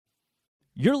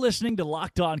You're listening to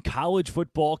Locked On College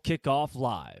Football Kickoff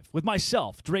Live with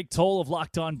myself, Drake Toll of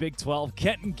Locked On Big 12,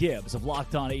 Kenton Gibbs of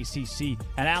Locked On ACC,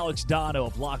 and Alex Dono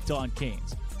of Locked On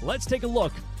Canes. Let's take a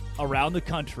look around the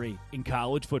country in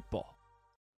college football.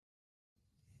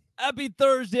 Happy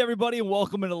Thursday, everybody, and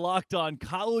welcome into Locked On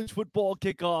College Football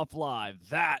Kickoff Live.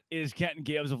 That is Kenton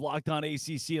Gibbs of Locked On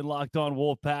ACC and Locked On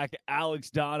Wolfpack, Alex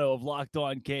Dono of Locked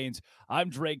On Canes. I'm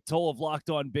Drake Toll of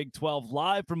Locked On Big 12,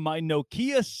 live from my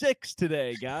Nokia 6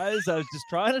 today, guys. I was just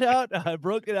trying it out. I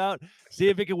broke it out, see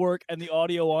if it can work, and the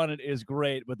audio on it is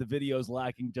great, but the video is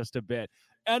lacking just a bit.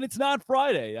 And it's not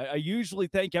Friday. I usually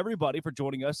thank everybody for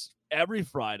joining us every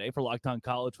Friday for Locked On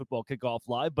College Football Kickoff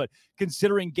Live, but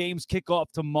considering games kick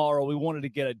off tomorrow, we wanted to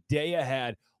get a day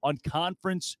ahead on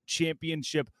Conference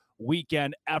Championship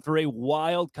weekend after a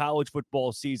wild college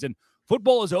football season.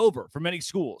 Football is over for many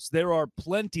schools. There are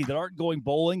plenty that aren't going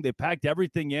bowling. They packed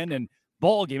everything in and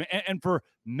ball game. And for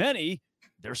many,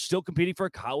 they're still competing for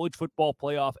a college football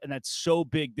playoff, and that's so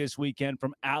big this weekend,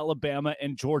 from Alabama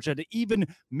and Georgia to even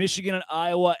Michigan and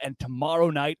Iowa, and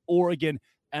tomorrow night, Oregon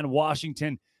and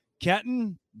Washington.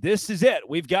 Kenton, this is it.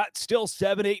 We've got still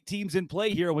 7-8 teams in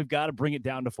play here, and we've got to bring it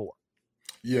down to 4.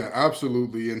 Yeah,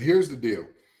 absolutely. And here's the deal.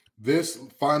 This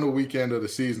final weekend of the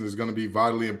season is going to be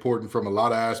vitally important from a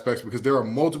lot of aspects because there are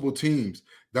multiple teams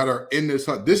that are in this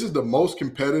hunt. This is the most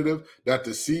competitive that the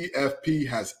CFP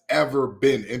has ever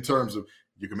been in terms of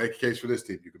you can make a case for this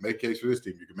team, you can make a case for this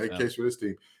team, you can make a case for this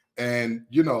team. And,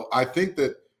 I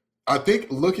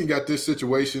think looking at this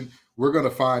situation, we're going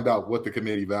to find out what the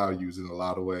committee values in a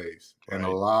lot of ways,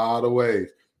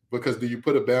 because do you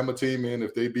put a Bama team in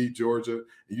if they beat Georgia?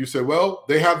 And you say, well,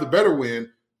 they have the better win,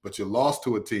 but you lost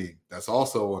to a team that's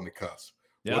also on the cusp.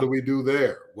 Yeah. What do we do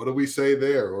there? What do we say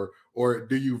there? Or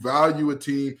do you value a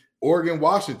team, Oregon,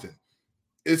 Washington?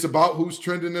 It's about who's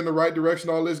trending in the right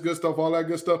direction, all this good stuff, all that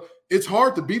good stuff. It's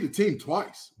hard to beat a team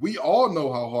twice. We all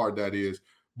know how hard that is.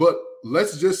 But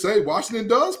let's just say Washington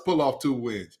does pull off 2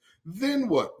 wins. Then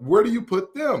what? Where do you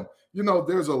put them?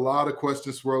 There's a lot of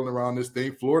questions swirling around this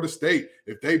thing. Florida State,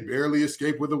 if they barely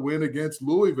escape with a win against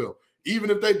Louisville, even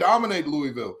if they dominate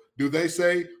Louisville, do they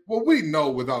say, well, we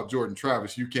know without Jordan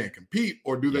Travis you can't compete?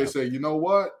 Or do they say, you know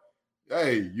what?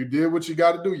 Hey, you did what you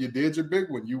got to do. You did your big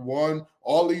one. You won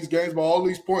all these games by all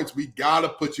these points. We got to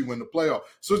put you in the playoff.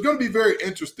 So it's going to be very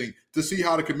interesting to see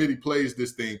how the committee plays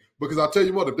this thing, because I'll tell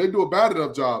you what, if they do a bad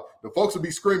enough job, the folks will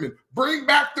be screaming, bring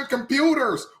back the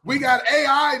computers. We got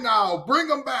AI now. Bring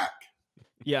them back.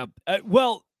 Yeah.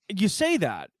 Well, you say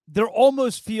that. There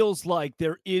almost feels like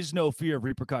there is no fear of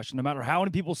repercussion, no matter how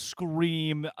many people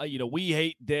scream, we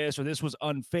hate this or this was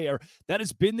unfair. That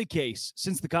has been the case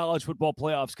since the college football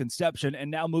playoffs conception, and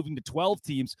now moving to 12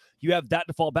 teams, you have that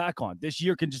to fall back on. This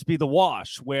year can just be the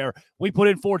wash where we put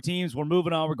in 4 teams, we're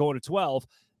moving on, we're going to 12.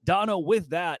 Dono, with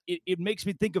that, it makes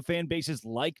me think of fan bases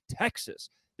like Texas.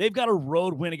 They've got a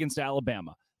road win against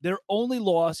Alabama. Their only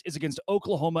loss is against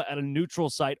Oklahoma at a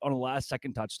neutral site on a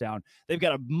last-second touchdown. They've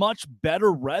got a much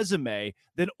better resume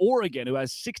than Oregon, who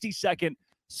has 62nd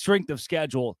strength of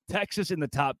schedule. Texas in the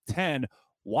top 10.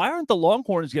 Why aren't the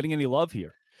Longhorns getting any love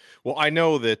here? Well, I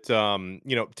know that,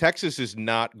 Texas is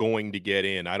not going to get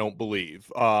in, I don't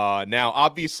believe. Now,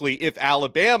 obviously, if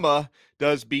Alabama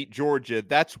does beat Georgia,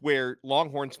 that's where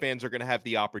Longhorns fans are going to have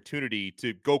the opportunity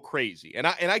to go crazy. And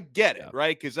I get it,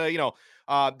 right? Because,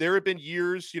 there have been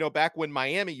years, back when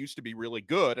Miami used to be really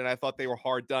good, and I thought they were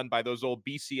hard done by those old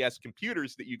BCS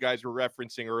computers that you guys were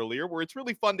referencing earlier, where it's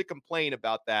really fun to complain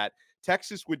about that.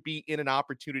 Texas would be in an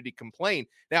opportunity to complain.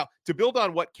 Now, to build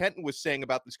on what Kenton was saying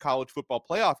about this college football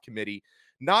playoff committee,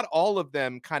 not all of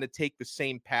them kind of take the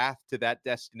same path to that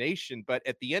destination, but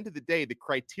at the end of the day, the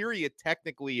criteria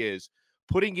technically is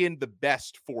putting in the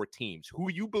best 4 teams,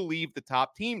 who you believe the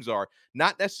top teams are,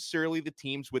 not necessarily the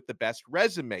teams with the best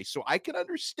resume. So I can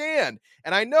understand.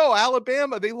 And I know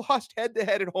Alabama, they lost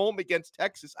head-to-head at home against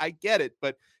Texas. I get it.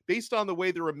 But based on the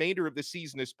way the remainder of the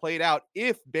season is played out,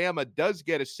 if Bama does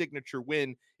get a signature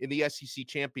win in the SEC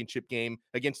championship game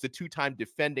against the 2-time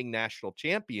defending national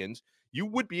champions, you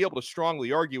would be able to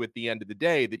strongly argue at the end of the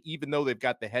day that even though they've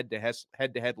got the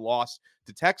head-to-head loss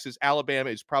to Texas, Alabama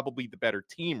is probably the better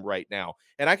team right now.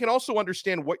 And I can also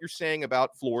understand what you're saying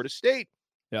about Florida State.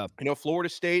 Yeah. Florida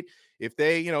State, if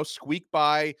they, squeak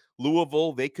by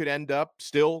Louisville, they could end up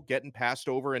still getting passed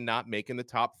over and not making the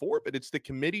top 4. But it's the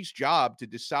committee's job to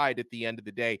decide at the end of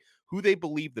the day who they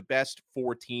believe the best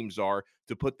 4 teams are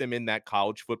to put them in that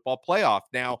college football playoff.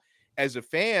 Now, as a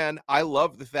fan, I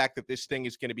love the fact that this thing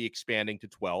is going to be expanding to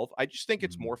 12. I just think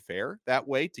it's more fair that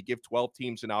way to give 12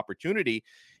 teams an opportunity.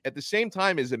 At the same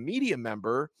time, as a media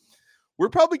member, we're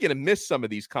probably going to miss some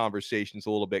of these conversations a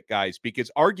little bit, guys,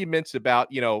 because arguments about,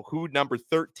 who number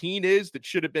 13 is that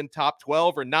should have been top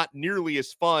 12 are not nearly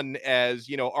as fun as,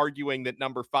 arguing that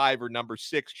number 5 or number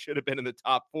 6 should have been in the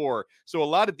top 4. So a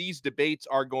lot of these debates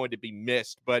are going to be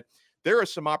missed, but there are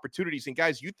some opportunities. And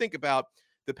guys, you think about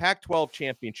the Pac-12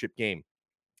 championship game.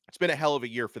 It's been a hell of a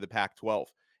year for the Pac-12.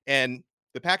 And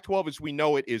the Pac-12, as we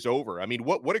know it, is over. I mean,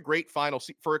 what a great final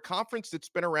for a conference that's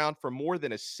been around for more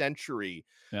than a century.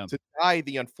 Yeah. To die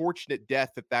the unfortunate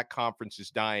death that conference is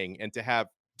dying, and to have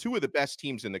two of the best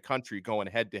teams in the country going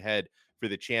head-to-head for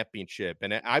the championship.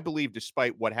 And I believe,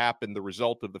 despite what happened, the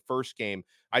result of the first game,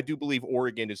 I do believe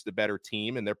Oregon is the better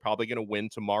team, and they're probably going to win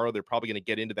tomorrow. They're probably going to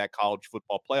get into that college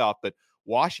football playoff. But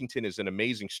Washington is an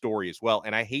amazing story as well,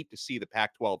 and I hate to see the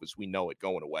Pac-12 as we know it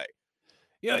going away.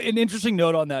 Yeah, an interesting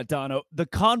note on that, Dono. The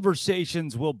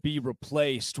conversations will be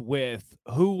replaced with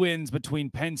who wins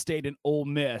between Penn State and Ole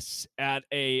Miss at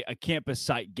a campus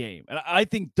site game. And I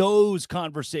think those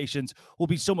conversations will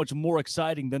be so much more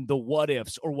exciting than the what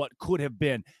ifs or what could have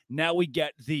been. Now we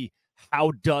get the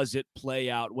how does it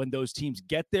play out when those teams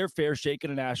get their fair shake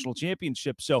at a national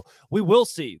championship. So we will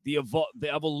see the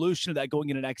evolution of that going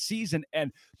into next season.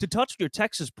 And to touch on your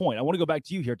Texas point, I want to go back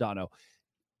to you here, Dono.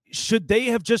 Should they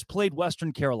have just played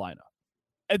Western Carolina?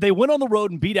 And they went on the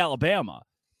road and beat Alabama,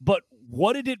 but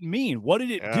what did it mean? What did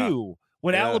it do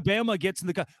when Alabama gets in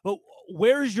the – well,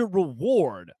 where's your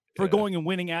reward for going and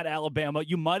winning at Alabama?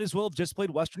 You might as well have just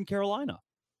played Western Carolina.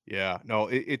 Yeah, no,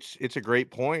 it's a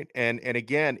great point. And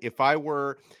again, if I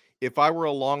were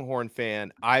a Longhorn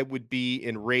fan, I would be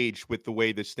enraged with the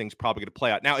way this thing's probably going to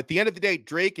play out. Now, at the end of the day,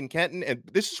 Drake and Kenton, and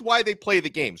this is why they play the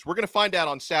games. We're going to find out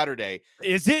on Saturday.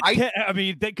 Is it? I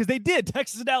mean, because they did.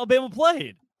 Texas and Alabama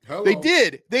played. Hello. They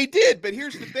did. But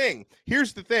here's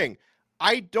the thing.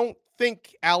 I don't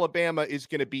think Alabama is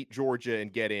going to beat Georgia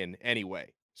and get in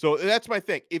anyway. So that's my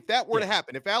thing. If that were to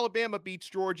happen, if Alabama beats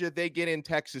Georgia, they get in,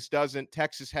 Texas doesn't.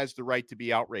 Texas has the right to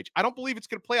be outraged. I don't believe it's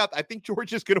going to play out. I think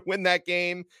Georgia's going to win that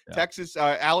game. Yeah.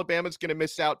 Alabama's going to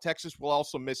miss out. Texas will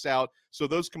also miss out. So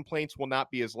those complaints will not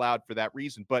be as loud for that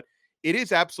reason. But it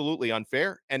is absolutely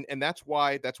unfair. And that's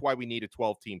why we need a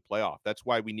 12-team playoff. That's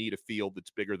why we need a field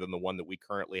that's bigger than the one that we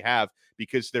currently have,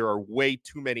 because there are way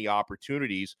too many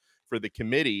opportunities for the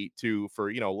committee to,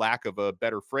 for lack of a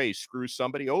better phrase, screw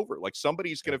somebody over. Like,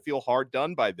 somebody's going to feel hard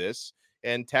done by this,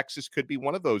 and Texas could be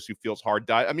one of those who feels hard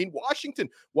done. I mean, Washington,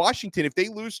 if they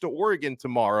lose to Oregon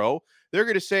tomorrow, they're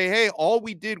going to say, hey, all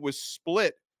we did was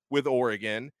split with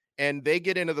Oregon, and they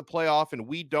get into the playoff and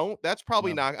we don't. That's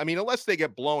probably not, I mean, unless they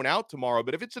get blown out tomorrow.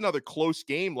 But if it's another close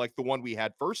game like the one we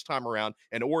had first time around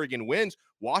and Oregon wins,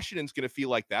 Washington's going to feel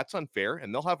like that's unfair,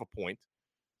 and they'll have a point.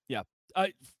 Yeah.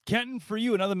 Kenton, for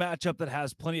you, another matchup that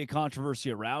has plenty of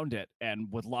controversy around it, and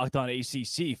with Locked On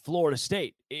ACC, Florida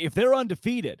State. If they're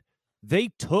undefeated, they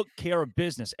took care of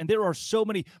business. And there are so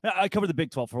many. I covered the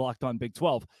Big 12 for Locked On Big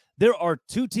 12. There are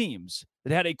two teams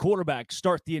that had a quarterback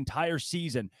start the entire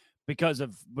season because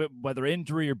of whether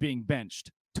injury or being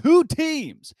benched. Two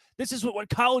teams. This is what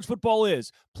college football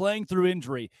is, playing through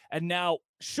injury. And now,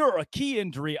 sure, a key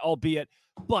injury, albeit,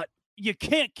 but you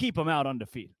can't keep them out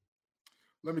undefeated.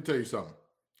 Let me tell you something.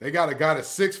 They got a guy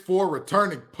that's 6'4",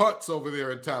 returning punts over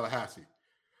there in Tallahassee.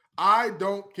 I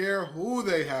don't care who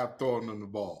they have throwing them the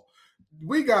ball.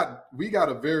 We got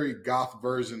a very goth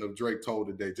version of Drake Toll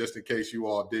today, just in case you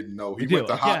all didn't know. He went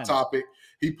to Hot Topic.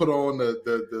 He put on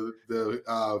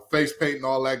the face paint and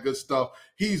all that good stuff.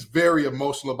 He's very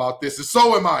emotional about this, and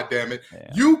so am I, damn it.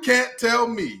 Yeah. You can't tell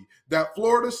me that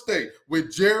Florida State,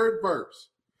 with Jared Verse,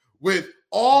 with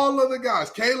all of the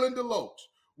guys, Kalen DeLoach,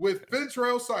 with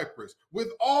Fentrell Cypress, with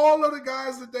all of the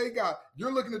guys that they got,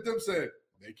 you're looking at them saying,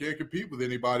 they can't compete with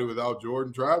anybody without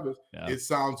Jordan Travis. Yeah. It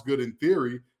sounds good in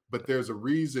theory, but there's a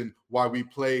reason why we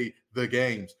play the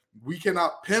games. We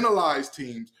cannot penalize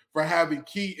teams for having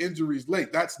key injuries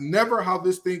late. That's never how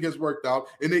this thing has worked out,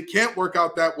 and it can't work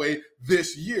out that way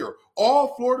this year.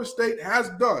 All Florida State has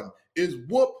done is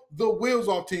whoop the wheels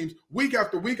off teams week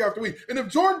after week after week. And if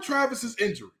Jordan Travis's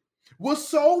injury was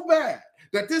so bad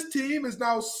that this team is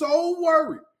now so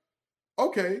worried,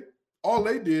 okay, all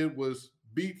they did was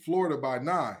beat Florida by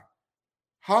 9.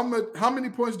 How many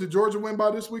points did Georgia win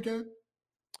by this weekend?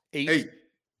 8.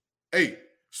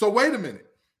 So wait a minute.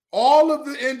 All of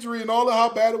the injury and all of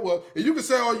how bad it was, and you can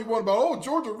say all you want about,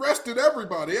 Georgia rested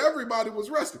everybody. Everybody was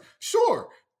rested. Sure.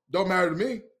 Don't matter to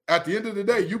me. At the end of the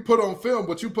day, you put on film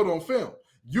what you put on film.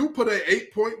 You put an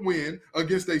 8-point win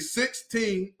against a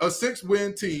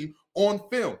 6-win team on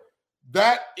film.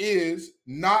 That is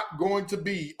not going to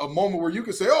be a moment where you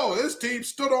can say, this team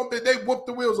stood on, they whooped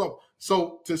the wheels off.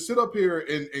 So to sit up here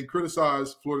and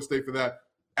criticize Florida State for that,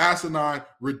 asinine,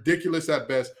 ridiculous at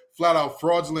best, flat out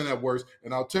fraudulent at worst.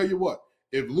 And I'll tell you what,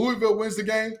 if Louisville wins the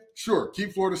game, sure,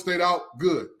 keep Florida State out,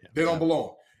 good. They don't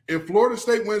belong. If Florida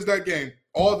State wins that game,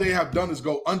 all they have done is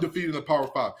go undefeated in the Power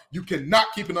 5. You cannot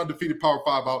keep an undefeated Power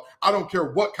 5 out. I don't care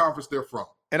what conference they're from.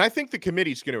 And I think the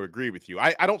committee's going to agree with you.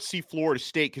 I don't see Florida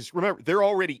State, because remember, they're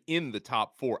already in the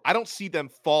top 4. I don't see them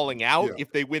falling out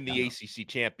if they win the ACC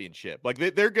championship. Like,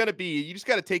 they're going to be, you just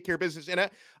got to take care of business. And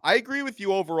I agree with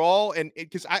you overall. And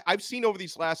because I've seen over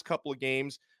these last couple of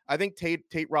games, I think Tate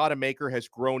Rodemaker has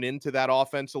grown into that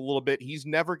offense a little bit. He's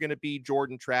never going to be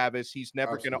Jordan Travis. He's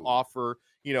never going to offer,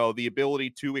 the ability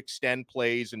to extend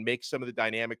plays and make some of the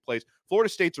dynamic plays. Florida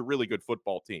State's a really good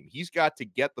football team. He's got to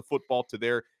get the football to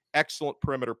their excellent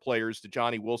perimeter players, the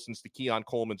Johnny Wilsons, the Keon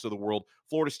Colemans of the world.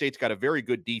 Florida State's got a very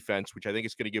good defense, which I think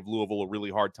is going to give Louisville a really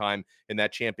hard time in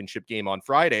that championship game on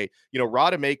Friday.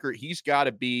 Rodemaker, he's got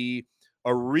to be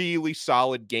a really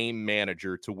solid game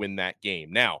manager to win that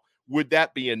game. Now, would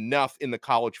that be enough in the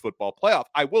college football playoff?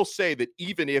 I will say that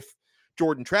even if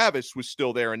Jordan Travis was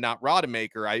still there and not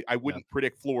Rodemaker, I wouldn't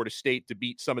predict Florida State to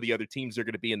beat some of the other teams they're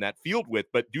going to be in that field with.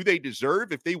 But do they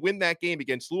deserve, if they win that game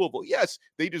against Louisville? Yes,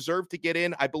 they deserve to get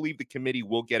in. I believe the committee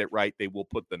will get it right. They will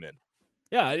put them in.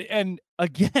 Yeah, and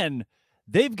again,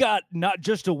 they've got not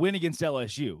just a win against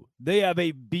LSU. They have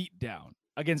a beatdown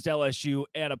against LSU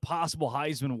and a possible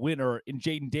Heisman winner in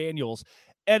Jaden Daniels.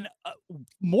 And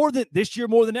more than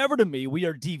ever to me, we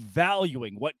are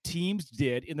devaluing what teams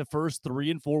did in the first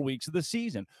 3 and 4 weeks of the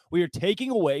season. We are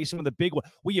taking away some of the big ones.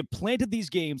 We have planted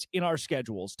these games in our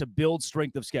schedules to build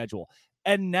strength of schedule.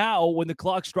 And now when the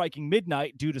clock's striking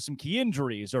midnight due to some key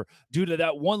injuries or due to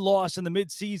that one loss in the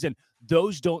midseason,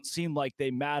 those don't seem like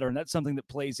they matter. And that's something that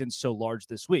plays in so large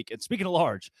this week. And speaking of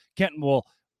large, Kenton,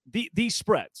 these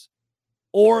spreads,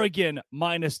 Oregon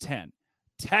 -10.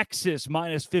 Texas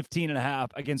 -15.5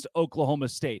 against Oklahoma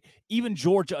State. Even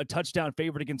Georgia, a touchdown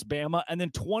favorite against Bama, and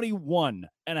then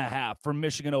 21.5 for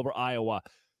Michigan over Iowa.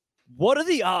 What are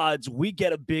the odds we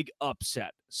get a big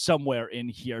upset somewhere in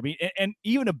here? I mean, and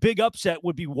even a big upset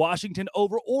would be Washington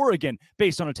over Oregon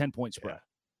based on a 10-point spread.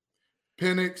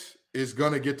 Penix is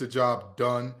going to get the job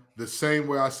done the same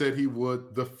way I said he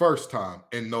would the first time,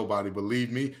 and nobody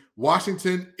believed me.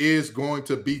 Washington is going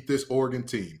to beat this Oregon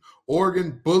team.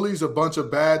 Oregon bullies a bunch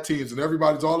of bad teams, and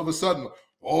everybody's all of a sudden,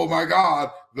 oh my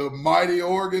God, the mighty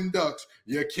Oregon Ducks.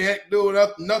 You can't do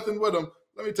nothing with them.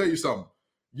 Let me tell you something.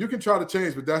 You can try to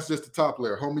change, but that's just the top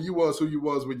layer. Homie, you was who you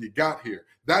was when you got here.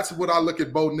 That's what I look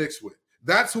at Bo Nix with.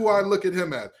 That's who I look at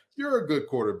him as. You're a good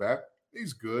quarterback.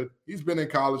 He's good. He's been in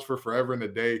college for forever and a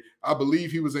day. I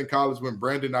believe he was in college when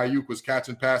Brandon Ayuk was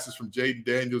catching passes from Jaden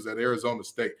Daniels at Arizona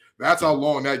State. That's how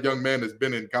long that young man has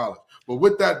been in college. But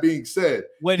with that being said,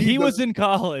 when he was in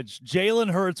college,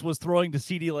 Jalen Hurts was throwing to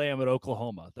CeeDee Lamb at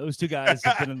Oklahoma. Those two guys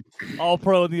have been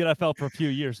all-pro in the NFL for a few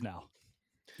years now.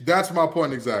 That's my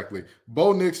point exactly.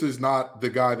 Bo Nix is not the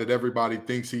guy that everybody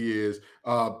thinks he is.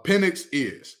 Penix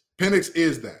is. Penix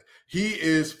is that. He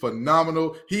is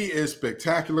phenomenal. He is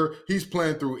spectacular. He's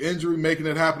playing through injury, making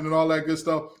it happen and all that good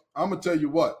stuff. I'm going to tell you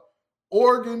what.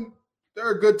 Oregon,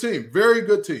 they're a good team. Very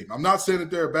good team. I'm not saying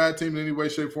that they're a bad team in any way,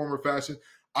 shape, form, or fashion.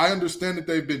 I understand that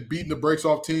they've been beating the brakes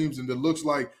off teams and it looks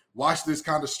like Washington's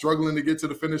kind of struggling to get to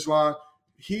the finish line.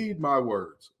 Heed my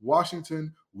words.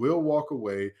 Washington will walk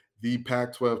away the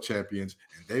Pac-12 champions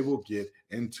and they will get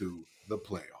into the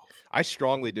playoffs. I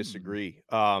strongly disagree.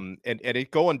 And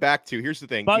it going back to, here's the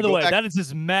thing. By the way, that is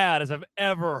as mad as I've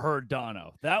ever heard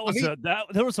Dono. That was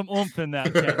there was some oomph in that.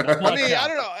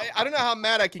 I don't know how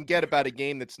mad I can get about a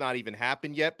game that's not even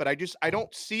happened yet, but I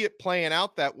don't see it playing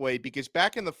out that way because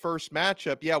back in the first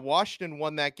matchup, Washington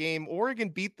won that game. Oregon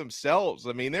beat themselves.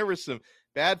 I mean, there was some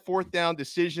bad fourth down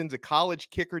decisions. A college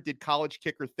kicker did college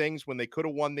kicker things when they could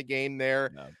have won the game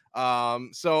there.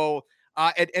 No.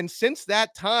 And since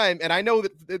that time, and I know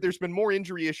that there's been more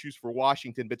injury issues for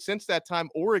Washington, but since that time,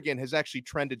 Oregon has actually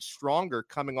trended stronger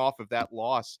coming off of that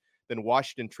loss than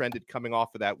Washington trended coming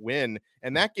off of that win.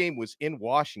 And that game was in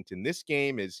Washington. This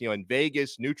game is, in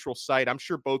Vegas, neutral site. I'm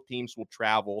sure both teams will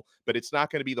travel, but it's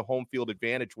not going to be the home field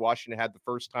advantage Washington had the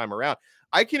first time around.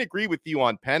 I can agree with you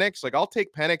on Penix. Like, I'll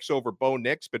take Penix over Bo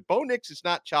Nix, but Bo Nix is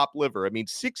not chopped liver. I mean,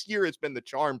 6 years has been the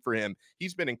charm for him.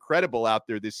 He's been incredible out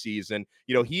there this season.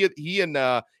 He and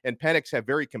Penix have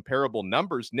very comparable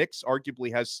numbers. Nix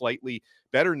arguably has slightly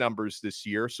better numbers this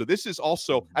year. So this is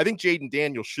also, I think Jaden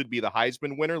Daniels should be the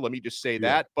Heisman winner. Let me just say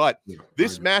that. But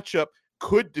this matchup,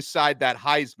 could decide that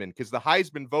Heisman, because the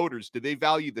Heisman voters, do they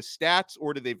value the stats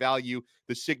or do they value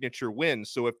the signature win?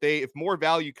 So if more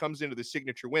value comes into the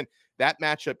signature win, that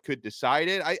matchup could decide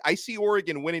it. I see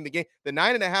Oregon winning the game. The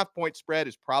 9.5-point spread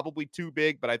is probably too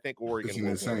big, but I think Oregon It's an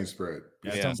will insane win. spread.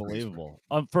 It's unbelievable.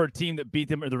 For a team that beat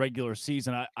them in the regular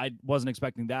season, I wasn't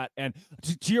expecting that. And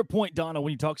to your point, Donna,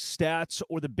 when you talk stats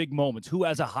or the big moments, who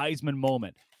has a Heisman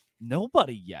moment?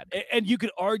 Nobody yet. And you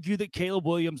could argue that Caleb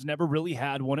Williams never really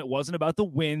had one. It wasn't about the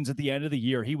wins at the end of the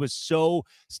year. He was so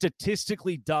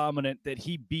statistically dominant that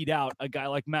he beat out a guy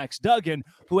like Max Duggan,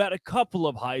 who had a couple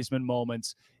of Heisman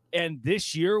moments. And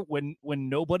this year, when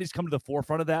nobody's come to the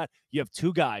forefront of that, you have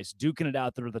two guys duking it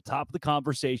out there at the top of the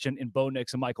conversation in Bo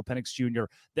Nix and Michael Penix Jr.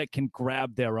 that can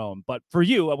grab their own. But for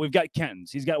you, we've got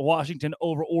Ken's. He's got Washington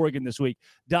over Oregon this week.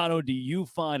 Dono, do you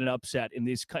find an upset in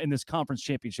this conference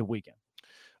championship weekend?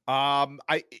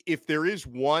 If there is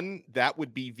one, that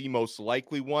would be the most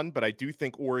likely one, but I do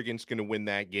think Oregon's going to win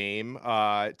that game.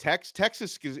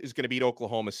 Texas is going to beat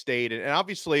Oklahoma State, and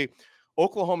obviously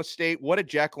Oklahoma State, what a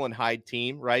Jekyll and Hyde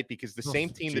team, right? Because the same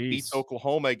team that beats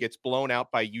Oklahoma gets blown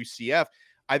out by UCF.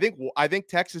 I think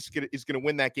Texas is going to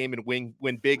win that game and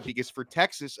win big, because for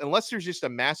Texas, unless there's just a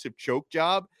massive choke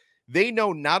job, they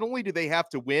know not only do they have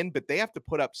to win, but they have to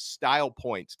put up style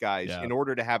points, guys, in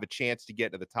order to have a chance to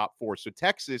get to the top four. So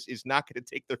Texas is not going to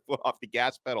take their foot off the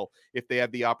gas pedal if they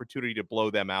have the opportunity to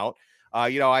blow them out. I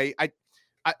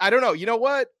don't know. You know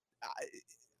what?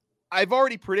 I've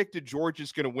already predicted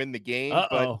Georgia's going to win the game,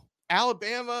 but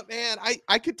Alabama, man,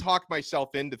 I could talk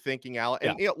myself into thinking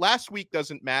last week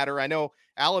doesn't matter. I know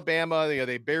Alabama,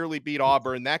 they barely beat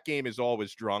Auburn. That game is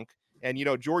always drunk. And,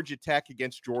 Georgia Tech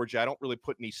against Georgia, I don't really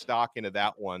put any stock into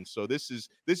that one. So this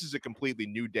is a completely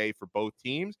new day for both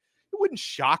teams. It wouldn't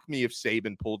shock me if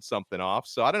Saban pulled something off.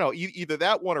 So I don't know, either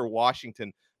that one or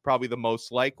Washington, probably the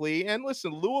most likely. And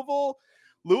listen, Louisville,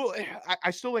 I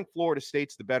still think Florida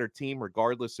State's the better team,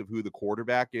 regardless of who the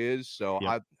quarterback is. So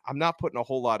I'm not putting a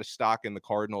whole lot of stock in the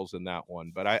Cardinals in that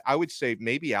one. But I would say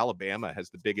maybe Alabama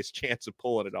has the biggest chance of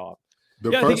pulling it off.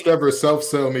 The first ever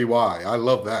self-sell me why. I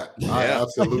love that. Yeah. I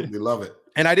absolutely love it.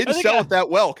 And I didn't sell it that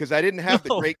well because I didn't have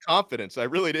the great confidence. I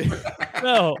really didn't.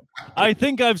 No, I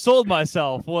think I've sold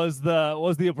myself was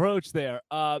the approach there.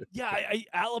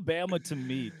 Alabama to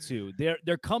me too.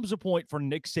 There comes a point for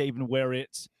Nick Saban where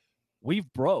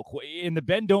we've broke. In the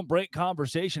bend don't break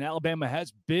conversation, Alabama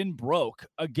has been broke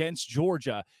against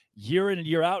Georgia year in and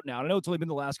year out now. I know it's only been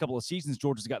the last couple of seasons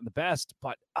Georgia's gotten the best,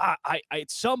 but I at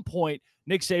some point,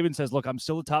 Nick Saban says, look, I'm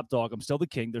still the top dog. I'm still the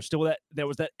king. There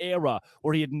was that era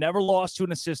where he had never lost to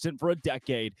an assistant for a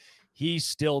decade. He's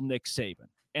still Nick Saban.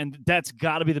 And that's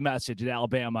got to be the message at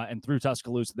Alabama and through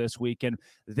Tuscaloosa this week. And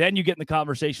then you get in the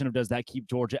conversation of, does that keep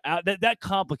Georgia out? That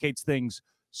complicates things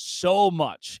so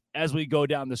much as we go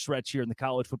down the stretch here in the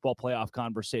college football playoff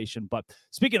conversation. But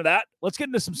speaking of that, let's get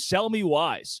into some sell me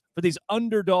whys for these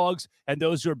underdogs and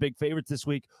those who are big favorites this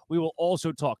week. We will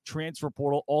also talk transfer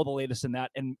portal, all the latest in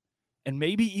that, and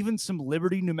maybe even some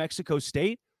Liberty, New Mexico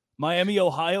State, Miami,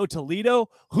 Ohio, Toledo.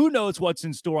 Who knows what's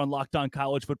in store on Locked On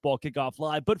College Football Kickoff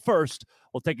Live. But first,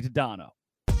 we'll take it to Dono.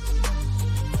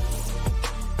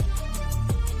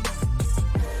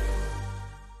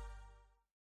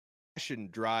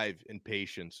 Drive, and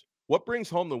patience. What brings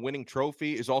home the winning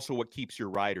trophy is also what keeps your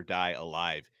ride or die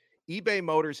alive. eBay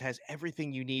Motors has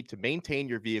everything you need to maintain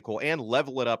your vehicle and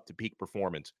level it up to peak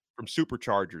performance. From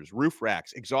superchargers, roof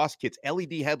racks, exhaust kits,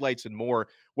 LED headlights, and more,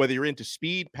 whether you're into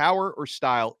speed, power, or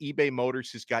style, eBay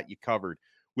Motors has got you covered.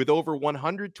 With over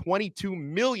 122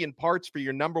 million parts for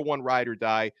your number one ride or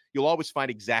die, you'll always find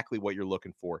exactly what you're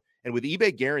looking for. And with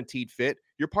eBay Guaranteed Fit,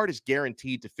 your part is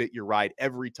guaranteed to fit your ride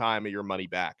every time of your money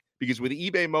back. Because with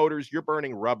eBay Motors, you're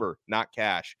burning rubber, not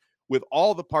cash. With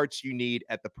all the parts you need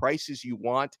at the prices you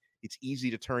want, it's easy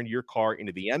to turn your car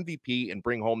into the MVP and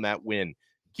bring home that win.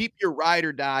 Keep your ride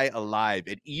or die alive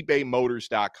at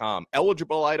ebaymotors.com.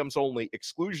 Eligible items only.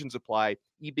 Exclusions apply.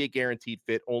 eBay Guaranteed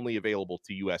Fit only available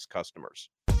to U.S. customers.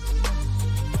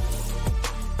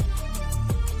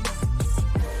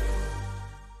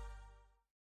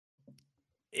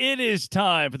 It is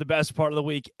time for the best part of the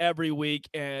week every week.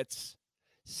 It's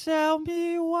Sell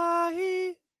Me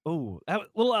Why. Oh, that was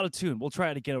a little out of tune. We'll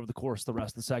try it again over the course of the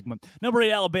rest of the segment. Number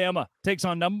 8, Alabama takes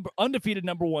on undefeated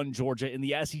number 1, Georgia in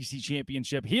the SEC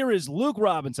Championship. Here is Luke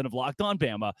Robinson of Locked On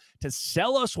Bama to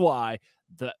sell us why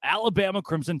the Alabama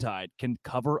Crimson Tide can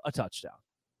cover a touchdown.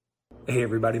 Hey,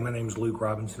 everybody. My name is Luke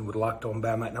Robinson with Locked On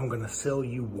Bama, and I'm going to sell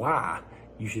you why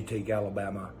you should take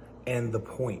Alabama and the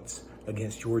points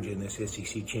against Georgia in this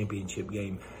SEC Championship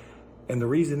game. And the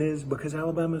reason is because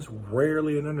Alabama's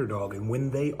rarely an underdog, and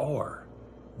when they are,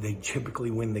 they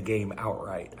typically win the game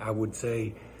outright. I would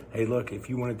say, hey, look, if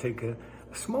you want to take a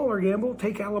smaller gamble,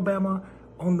 take Alabama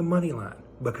on the money line,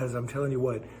 because I'm telling you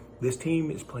what, this team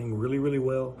is playing really, really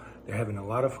well. They're having a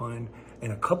lot of fun.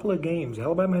 In a couple of games,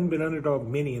 Alabama hadn't been underdog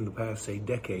many in the past, say,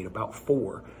 decade, about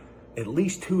 4. At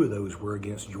least 2 of those were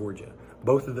against Georgia.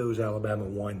 Both of those Alabama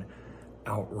won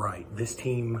outright. This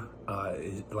team,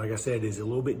 is, like I said, is a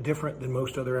little bit different than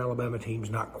most other Alabama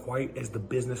teams, not quite as the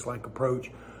business-like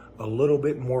approach, a little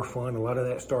bit more fun. A lot of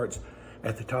that starts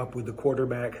at the top with the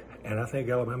quarterback, and I think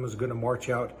Alabama's going to march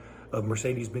out of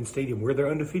Mercedes-Benz Stadium, where they're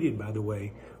undefeated, by the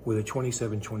way, with a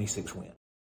 27-26 win.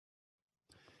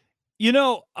 You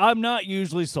know, I'm not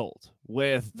usually sold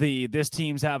with this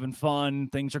team's having fun,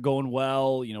 things are going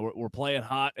well, you know, we're playing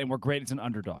hot, and we're great as an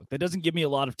underdog. That doesn't give me a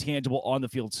lot of tangible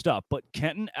on-the-field stuff. But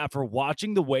Kenton, after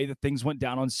watching the way that things went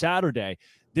down on Saturday,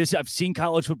 I've seen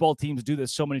college football teams do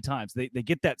this so many times. They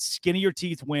get that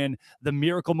skin-of-your-teeth win, the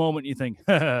miracle moment, and you think,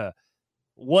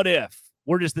 what if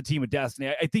we're just the team of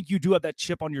destiny? I think you do have that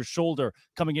chip on your shoulder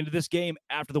coming into this game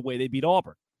after the way they beat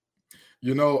Auburn.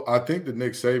 You know, I think that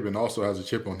Nick Saban also has a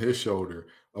chip on his shoulder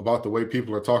about the way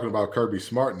people are talking about Kirby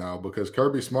Smart now, because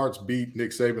Kirby Smart's beat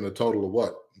Nick Saban a total of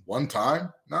what? 1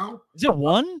 time now? Is it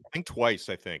 1? I think twice.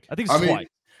 I think it's twice. I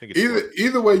think it's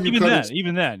either way you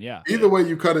even then, yeah. Either way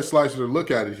you cut it, slice it, or look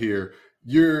at it here,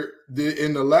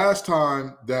 in the last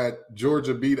time that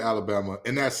Georgia beat Alabama,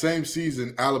 in that same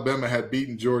season, Alabama had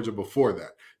beaten Georgia before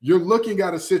that. You're looking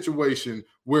at a situation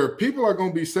where people are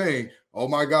going to be saying, oh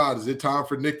my God, is it time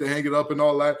for Nick to hang it up and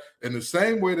all that? In the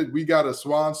same way that we got a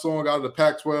swan song out of the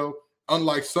Pac-12,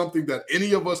 unlike something that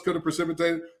any of us could have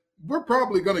precipitated, we're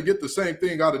probably going to get the same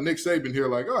thing out of Nick Saban here.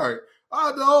 Like, all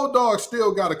right, the old dog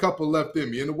still got a couple left in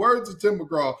me. In the words of Tim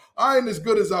McGraw, I ain't as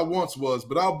good as I once was,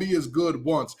 but I'll be as good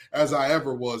once as I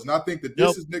ever was. And I think that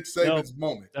this is Nick Saban's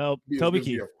moment. Toby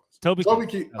Keith. Toby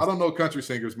Keith. I don't know country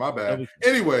singers. My bad.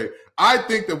 Anyway, I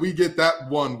think that we get that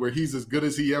one where he's as good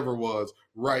as he ever was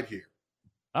right here.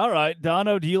 All right,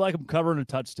 Dono, do you like him covering a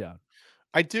touchdown?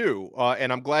 I do,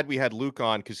 and I'm glad we had Luke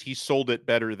on because he sold it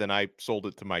better than I sold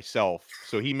it to myself.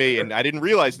 So he may, and I didn't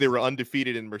realize they were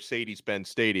undefeated in Mercedes-Benz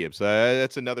Stadium. So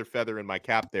that's another feather in my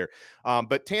cap there.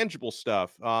 But tangible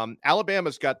stuff.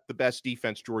 Alabama's got the best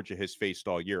defense Georgia has faced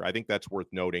all year. I think that's worth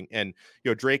noting. And,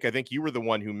 you know, Drake, I think you were the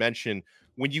one who mentioned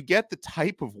when you get the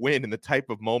type of win and the type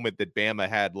of moment that Bama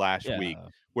had last week,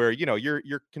 where, you know,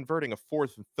 you're converting a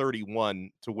 4th and 31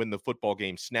 to win the football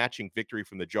game, snatching victory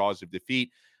from the jaws of defeat.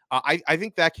 I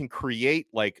think that can create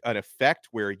like an effect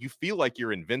where you feel like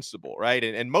you're invincible, right?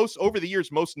 And most over the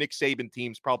years, most Nick Saban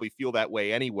teams probably feel that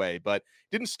way anyway, but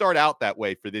didn't start out that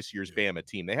way for this year's Bama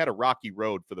team. They had a rocky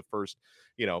road for the first,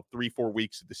 3-4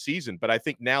 weeks of the season, but I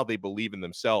think now they believe in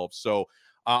themselves. So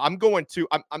I'm going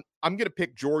to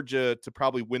pick Georgia to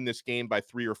probably win this game by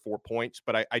 3 or 4 points,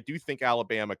 but I do think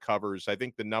Alabama covers. I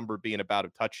think the number being about a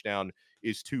touchdown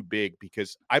is too big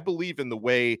because I believe in the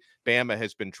way Bama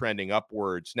has been trending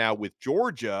upwards. Now with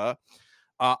Georgia,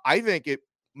 I think it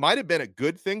might have been a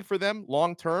good thing for them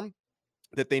long term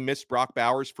that they missed Brock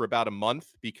Bowers for about a month,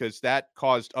 because that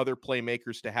caused other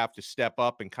playmakers to have to step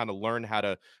up and kind of learn how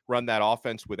to run that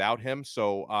offense without him.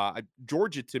 So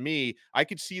Georgia, to me, I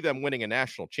could see them winning a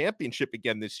national championship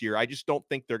again this year. I just don't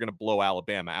think they're going to blow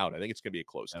Alabama out. I think it's going to be a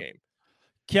close game.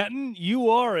 Kenton, you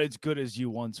are as good as you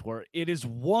once were. It is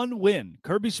 1 win.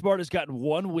 Kirby Smart has gotten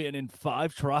 1 win in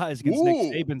 5 tries against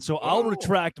Nick Saban. So I'll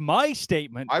retract my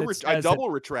statement. I double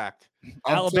retract.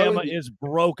 Alabama is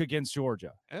broke against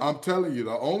Georgia. I'm telling you,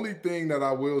 the only thing that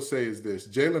I will say is this: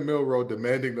 Jalen Milroe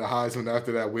demanding the Heisman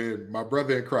after that win. My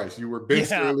brother in Christ, you were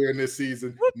benched earlier in this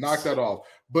season. Knock that off.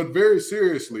 But very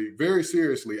seriously,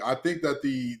 I think that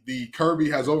the Kirby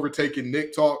has overtaken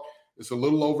Nick talk. It's a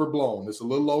little overblown. It's a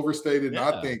little overstated.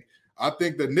 Yeah. And I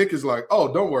think that Nick is like,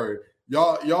 oh, don't worry.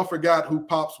 Y'all forgot who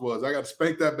Pops was. I got to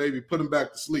spank that baby, put him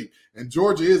back to sleep. And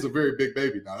Georgia is a very big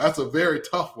baby now. That's a very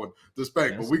tough one to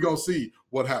spank, but we're going to see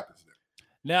what happens there.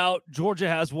 Now, Georgia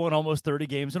has won almost 30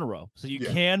 games in a row. So you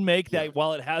can make that,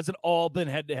 while it hasn't all been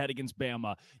head-to-head against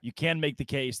Bama, you can make the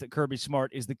case that Kirby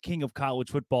Smart is the king of college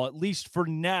football, at least for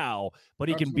now, but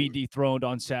he can be dethroned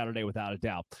on Saturday without a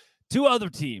doubt. 2 other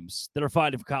teams that are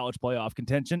fighting for college playoff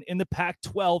contention in the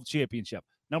Pac-12 championship.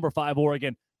 Number 5,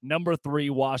 Oregon. Number 3,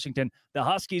 Washington. The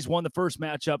Huskies won the first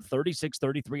matchup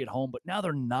 36-33 at home, but now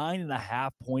they're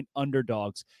 9.5-point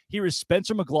underdogs. Here is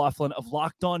Spencer McLaughlin of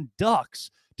Locked On Ducks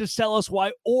to tell us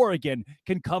why Oregon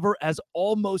can cover as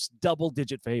almost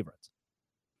double-digit favorites.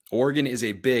 Oregon is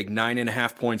a big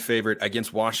 9.5-point favorite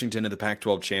against Washington in the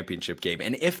Pac-12 championship game.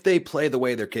 And if they play the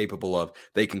way they're capable of,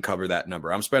 they can cover that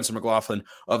number. I'm Spencer McLaughlin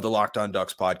of the Locked On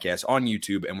Ducks podcast on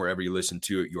YouTube and wherever you listen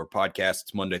to your podcasts.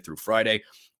 It's Monday through Friday.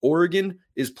 Oregon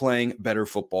is playing better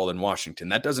football than Washington.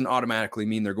 That doesn't automatically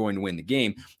mean they're going to win the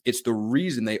game. It's the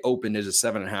reason they opened as a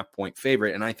 7.5-point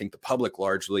favorite. And I think the public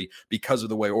largely, because of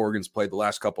the way Oregon's played the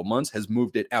last couple months, has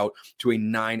moved it out to a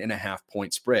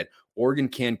 9.5-point spread. Oregon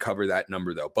can cover that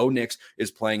number, though. Bo Nix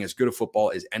is playing as good a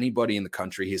football as anybody in the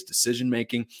country. His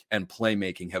decision-making and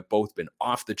playmaking have both been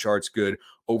off the charts good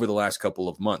over the last couple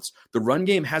of months. The run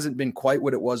game hasn't been quite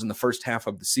what it was in the first half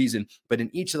of the season, but in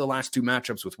each of the last two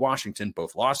matchups with Washington,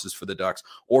 both losses for the Ducks,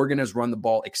 Oregon has run the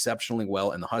ball exceptionally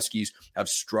well, and the Huskies have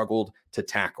struggled to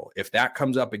tackle. If that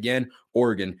comes up again,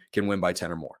 Oregon can win by 10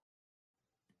 or more.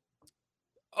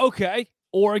 Okay.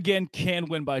 Oregon can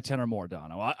win by 10 or more,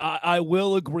 Dono. I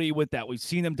will agree with that. We've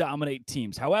seen them dominate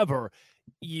teams. However,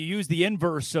 you use the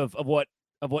inverse of what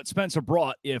Spencer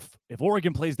brought. If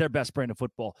Oregon plays their best brand of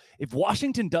football, if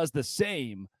Washington does the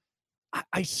same,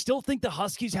 I still think the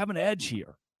Huskies have an edge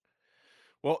here.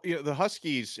 Well, the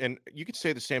Huskies, and you could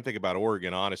say the same thing about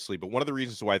Oregon, honestly, but one of the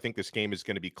reasons why I think this game is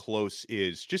going to be close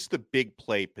is just the big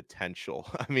play potential.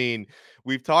 I mean,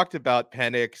 we've talked about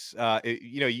Penix.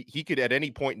 He could at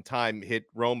any point in time hit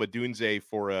Rome Odunze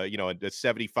for a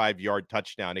 75-yard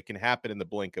touchdown. It can happen in the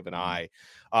blink of an eye.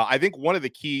 I think one of the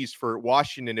keys for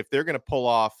Washington, if they're going to pull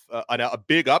off a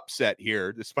big upset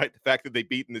here, despite the fact that they've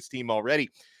beaten this team already,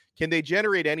 can they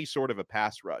generate any sort of a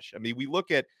pass rush? I mean, we look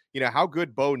at how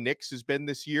good Bo Nix has been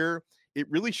this year. It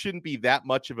really shouldn't be that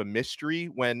much of a mystery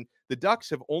when the Ducks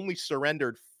have only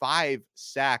surrendered 5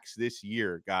 sacks this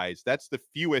year, guys. That's the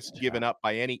fewest given up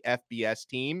by any FBS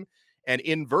team. And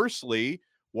inversely,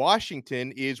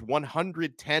 Washington is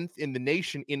 110th in the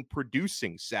nation in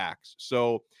producing sacks.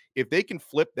 So if they can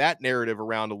flip that narrative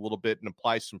around a little bit and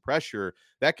apply some pressure,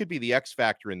 that could be the X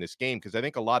factor in this game, because I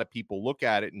think a lot of people look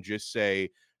at it and just say,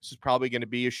 this is probably going to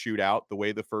be a shootout the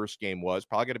way the first game was,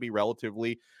 probably going to be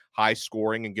relatively high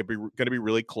scoring and going to be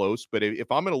really close. But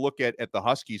if I'm going to look at the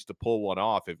Huskies to pull one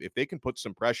off, if they can put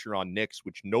some pressure on Nix,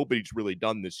 which nobody's really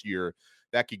done this year,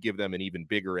 that could give them an even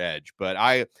bigger edge. But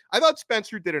I thought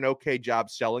Spencer did an okay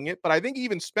job selling it, but I think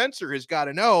even Spencer has got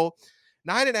to know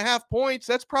 9.5 points,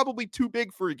 that's probably too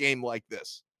big for a game like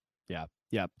this. Yeah.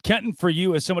 Kenton, for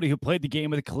you as somebody who played the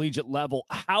game at the collegiate level,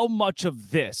 how much of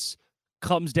this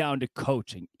comes down to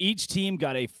coaching? Each team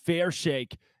got a fair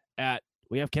shake at,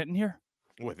 we have Kenton here?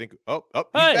 Oh, I think, he's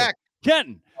hey, back.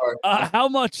 Kenton, how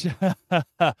much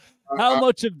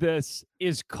of this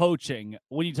is coaching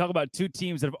when you talk about two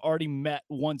teams that have already met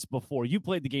once before? You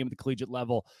played the game at the collegiate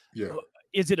level. Yeah.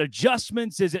 Is it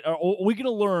adjustments? Are we going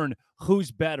to learn who's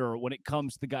better when it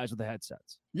comes to the guys with the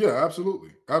headsets? Yeah,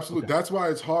 absolutely. Absolutely. Okay. That's why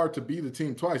it's hard to beat the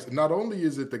team twice. And not only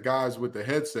is it the guys with the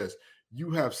headsets, you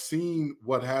have seen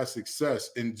what has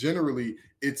success. And generally,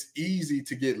 it's easy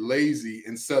to get lazy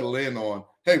and settle in on,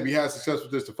 hey, we had success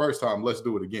with this the first time, let's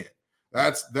do it again.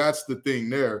 That's the thing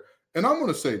there. And I'm going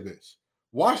to say this.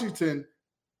 Washington,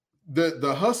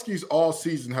 the Huskies all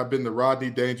season have been the Rodney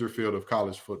Dangerfield of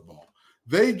college football.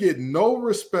 They get no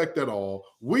respect at all.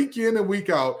 Week in and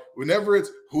week out, whenever it's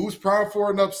who's primed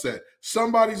for an upset,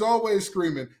 somebody's always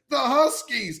screaming, the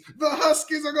Huskies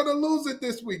are going to lose it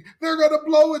this week. They're going to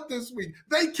blow it this week.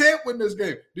 They can't win this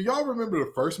game. Do y'all remember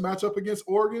the first matchup against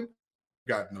Oregon?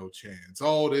 Got no chance.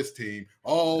 Oh, this team.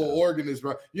 Oh, Oregon is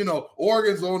right.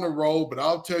 Oregon's on the road, but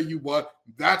I'll tell you what,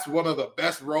 that's one of the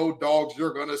best road dogs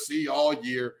you're going to see all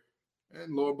year.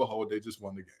 And lo and behold, they just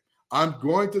won the game. I'm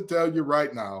going to tell you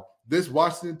right now, this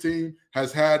Washington team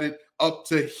has had it up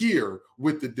to here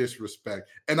with the disrespect.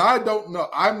 And I don't know.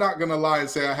 I'm not going to lie and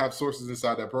say I have sources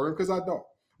inside that program, because I don't.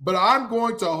 But I'm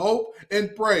going to hope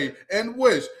and pray and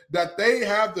wish that they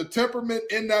have the temperament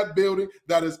in that building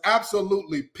that is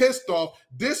absolutely pissed off,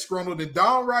 disgruntled, and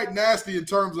downright nasty in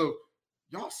terms of,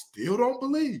 y'all still don't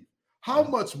believe. How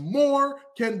much more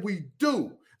can we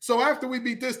do? So after we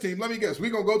beat this team, let me guess,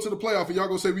 we're going to go to the playoff and y'all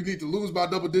going to say we need to lose by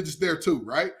double digits there too,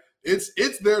 right?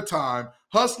 It's their time.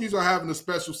 Huskies are having a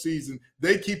special season.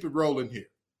 They keep it rolling here.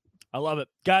 I love it.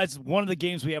 Guys, one of the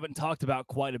games we haven't talked about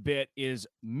quite a bit is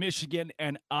Michigan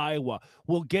and Iowa.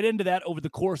 We'll get into that over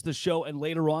the course of the show and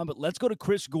later on, but let's go to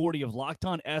Chris Gordy of Locked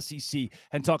On SEC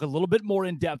and talk a little bit more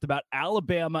in depth about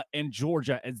Alabama and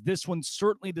Georgia, as this one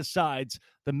certainly decides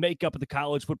the makeup of the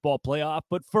college football playoff.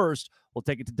 But first, we'll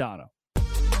take it to Dono.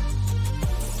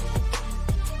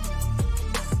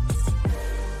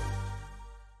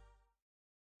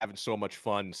 having so much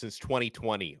fun since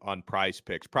 2020 on Prize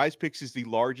Picks. Prize Picks is the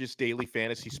largest daily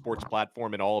fantasy sports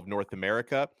platform in all of North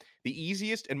America. The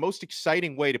easiest and most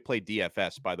exciting way to play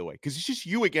DFS, by the way, because it's just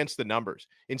you against the numbers.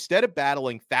 Instead of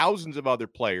battling thousands of other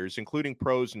players, including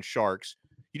pros and sharks,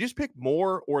 you just pick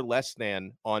more or less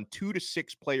than on 2 to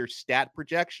 6 player stat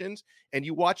projections, and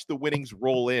you watch the winnings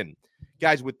roll in.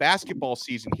 Guys, with basketball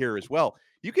season here as well,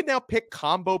 you can now pick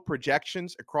combo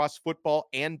projections across football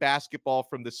and basketball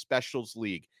from the Specials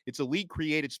League. It's a league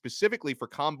created specifically for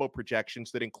combo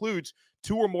projections that includes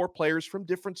 2 or more players from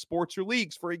different sports or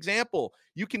leagues. For example,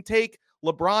 you can take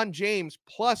LeBron James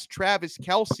plus Travis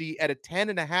Kelce at a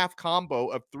 10.5 combo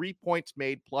of 3 points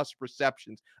made plus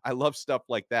receptions. I love stuff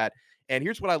like that. And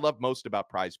here's what I love most about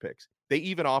Prize Picks. They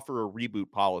even offer a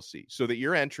reboot policy so that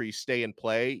your entries stay in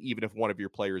play even if one of your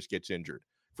players gets injured.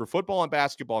 For football and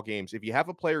basketball games, if you have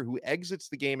a player who exits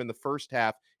the game in the first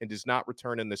half and does not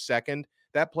return in the second,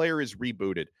 that player is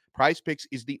rebooted. Prize Picks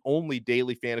is the only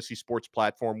daily fantasy sports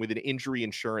platform with an injury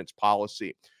insurance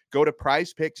policy. Go to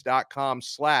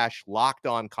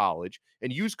prizepicks.com/lockedoncollege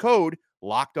and use code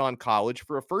LOCKEDONCollege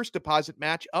for a first deposit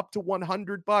match up to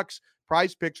 $100.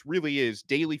 Prize Picks really is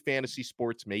daily fantasy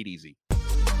sports made easy.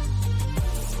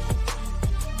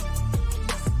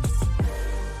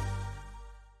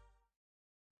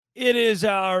 It is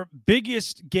our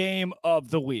biggest game of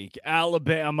the week,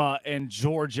 Alabama and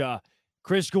Georgia.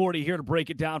 Chris Gordy here to break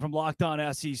it down from Locked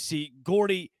On SEC.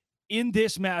 Gordy, in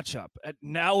this matchup,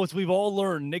 now as we've all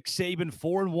learned, Nick Saban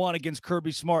 4-1 against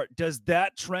Kirby Smart. Does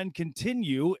that trend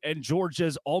continue and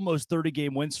Georgia's almost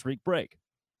 30-game win streak break?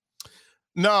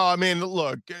 No, I mean,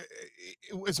 look,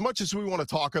 as much as we want to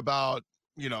talk about,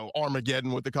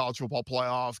 Armageddon with the college football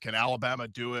playoff, can Alabama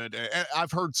do it? And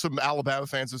I've heard some Alabama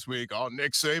fans this week,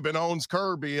 Nick Saban owns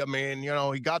Kirby. I mean,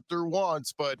 he got through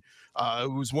once, but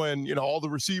it was when, all the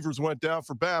receivers went down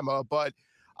for Bama. But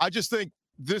I just think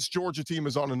this Georgia team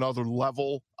is on another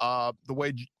level. The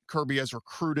way Kirby has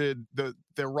recruited,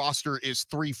 their roster is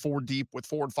 3-4 deep with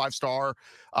 4- and 5-star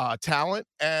talent.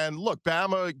 And look,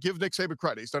 Bama, give Nick Saban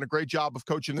credit. He's done a great job of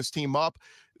coaching this team up.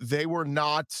 They were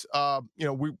not,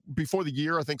 before the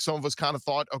year, I think some of us kind of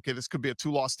thought, okay, this could be a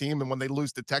 2-loss team. And when they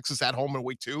lose to Texas at home in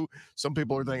week 2, some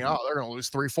people are thinking, they're going to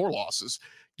lose 3-4 losses.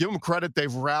 Give them credit.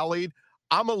 They've rallied.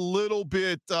 I'm a little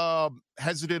bit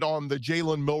hesitant on the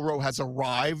Jalen Milroe has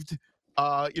arrived.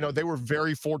 They were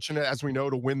very fortunate, as we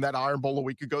know, to win that Iron Bowl a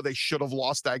week ago. They should have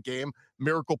lost that game.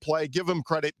 Miracle play. Give them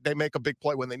credit. They make a big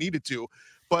play when they needed to.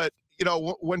 But,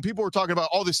 when people were talking about,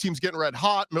 this team's getting red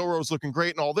hot, Milroe's looking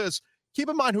great and all this, keep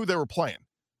in mind who they were playing.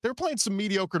 They were playing some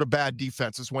mediocre to bad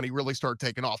defenses when he really started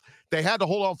taking off. They had to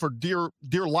hold on for dear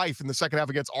life in the second half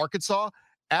against Arkansas.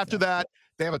 After that,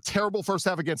 they have a terrible first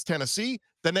half against Tennessee.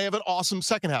 Then they have an awesome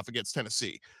second half against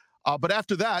Tennessee. But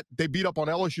after that, they beat up on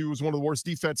LSU, who was one of the worst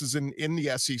defenses in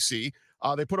the SEC.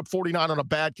 They put up 49 on a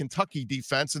bad Kentucky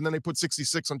defense, and then they put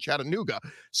 66 on Chattanooga.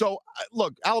 So,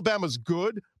 look, Alabama's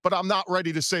good, but I'm not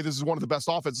ready to say this is one of the best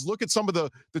offenses. Look at some of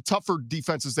the tougher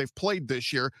defenses they've played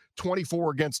this year.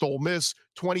 24 against Ole Miss,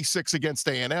 26 against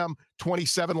A&M,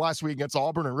 27 last week against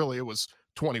Auburn, and really it was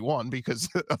 21 because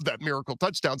of that miracle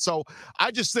touchdown. So I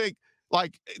just think,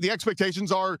 the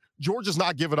expectations are Georgia's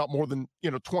not giving up more than,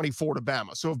 24 to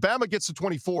Bama. So if Bama gets to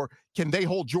 24, can they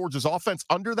hold Georgia's offense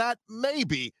under that?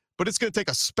 Maybe, but it's going to take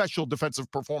a special defensive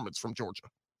performance from Georgia.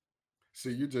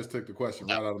 See, you just took the question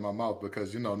right out of my mouth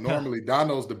because, normally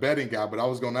Dono's the betting guy, but I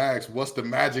was going to ask, what's the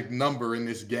magic number in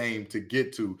this game to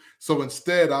get to? So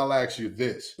instead, I'll ask you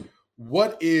this.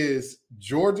 What is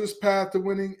Georgia's path to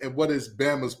winning and what is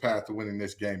Bama's path to winning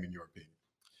this game, in your opinion?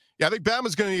 Yeah, I think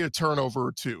Bama's going to need a turnover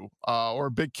or two, or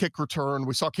a big kick return.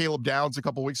 We saw Caleb Downs a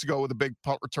couple weeks ago with a big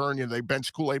punt return. They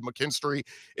benched Kool-Aid McKinstry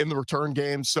in the return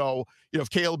game. So,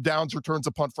 if Caleb Downs returns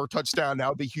a punt for a touchdown, that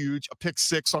would be huge. A pick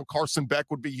 6 on Carson Beck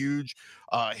would be huge.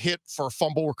 Hit for a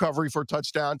fumble recovery for a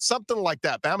touchdown, something like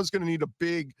that. Bama's going to need a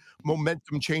big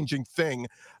momentum-changing thing.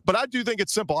 But I do think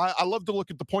it's simple. I love to look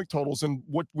at the point totals and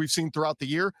what we've seen throughout the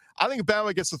year. I think if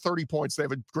Bama gets to 30 points, they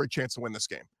have a great chance to win this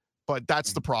game. But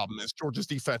that's the problem is Georgia's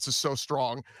defense is so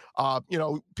strong.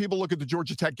 People look at the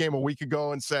Georgia Tech game a week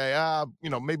ago and say,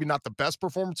 maybe not the best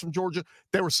performance from Georgia.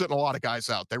 They were sitting a lot of guys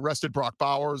out. They rested Brock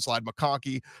Bowers, Ladd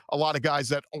McConkey, a lot of guys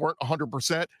that weren't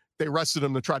 100%. They rested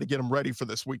them to try to get them ready for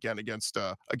this weekend against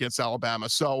Alabama.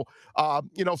 So,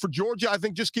 for Georgia, I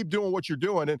think just keep doing what you're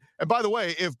doing. And by the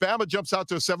way, if Bama jumps out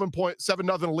to a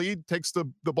 7-0 lead, takes the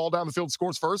ball down the field,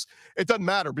 scores first, it doesn't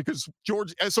matter because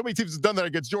Georgia, so many teams have done that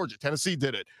against Georgia. Tennessee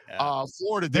did it.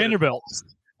 Florida did Vanderbilt.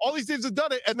 it. all these teams have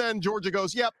done it. And then Georgia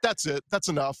goes, yep, that's it. That's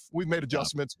enough. We've made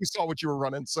adjustments. We saw what you were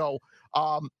running. So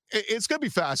it's going to be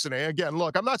fascinating. Again,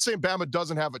 look, I'm not saying Bama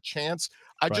doesn't have a chance.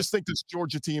 I just think this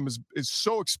Georgia team is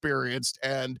so experienced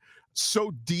and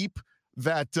so deep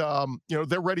that,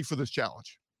 they're ready for this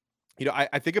challenge.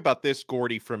 I think about this,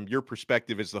 Gordy, from your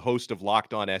perspective as the host of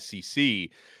Locked On SEC,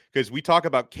 because we talk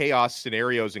about chaos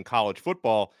scenarios in college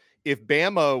football. If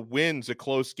Bama wins a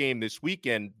close game this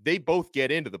weekend, they both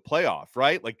get into the playoff,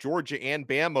 right? Like Georgia and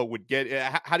Bama would get.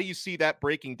 How do you see that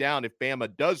breaking down if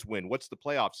Bama does win? What's the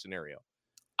playoff scenario?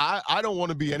 I don't want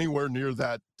to be anywhere near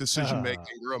that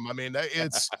decision-making room. I mean,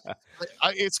 it's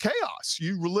chaos.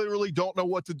 You literally don't know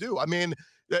what to do. I mean,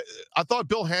 I thought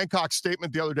Bill Hancock's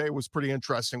statement the other day was pretty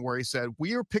interesting, where he said,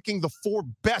 we are picking the 4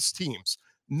 best teams,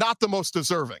 not the most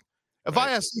deserving. If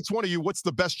I ask each one of you, what's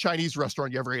the best Chinese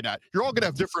restaurant you ever ate at? You're all going to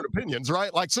have different opinions,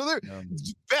 right? Like, so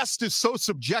best is so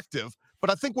subjective, but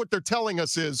I think what they're telling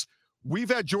us is we've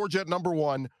had Georgia at number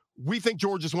 1. We think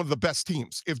Georgia is one of the best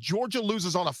teams. If Georgia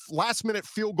loses on a last-minute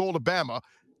field goal to Bama,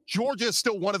 Georgia is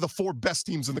still one of the 4 best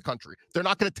teams in the country. They're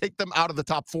not going to take them out of the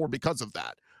top 4 because of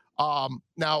that.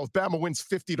 Now, if Bama wins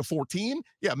 50-14,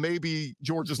 yeah, maybe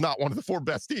Georgia's not one of the 4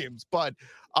 best teams, but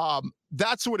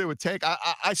that's what it would take.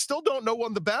 I still don't know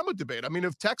on the Bama debate. I mean,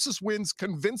 if Texas wins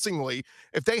convincingly,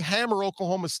 if they hammer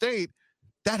Oklahoma State,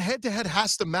 that head-to-head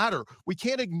has to matter. We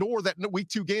can't ignore that week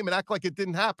 2 game and act like it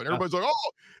didn't happen. Everybody's like,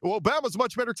 oh, well, Bama's a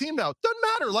much better team now. Doesn't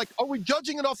matter. Like, are we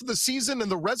judging it off of the season and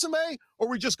the resume, or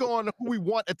are we just going on who we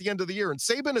want at the end of the year? And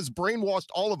Saban has brainwashed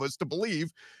all of us to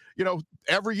believe,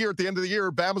 every year at the end of the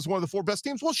year, Bama's one of the 4 best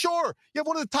teams. Well, sure. You have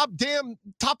one of the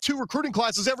top 2 recruiting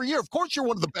classes every year. Of course you're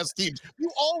one of the best teams.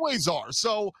 You always are.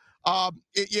 So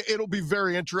it'll be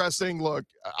very interesting. Look,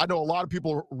 I know a lot of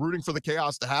people are rooting for the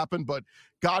chaos to happen, but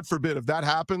God forbid if that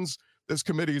happens, this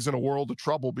committee is in a world of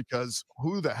trouble, because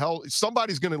who the hell,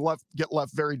 somebody's going to get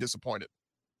left very disappointed.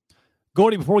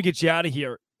 Gordy, before we get you out of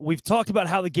here, we've talked about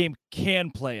how the game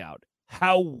can play out.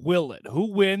 How will it?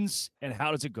 Who wins and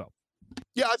how does it go?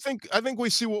 Yeah, I think we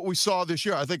see what we saw this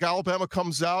year. I think Alabama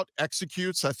comes out,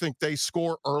 executes. I think they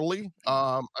score early.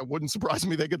 It wouldn't surprise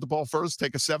me they get the ball first,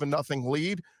 take a 7-0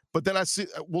 lead. But then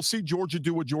we'll see Georgia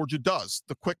do what Georgia does.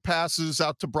 The quick passes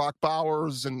out to Brock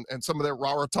Bowers and some of their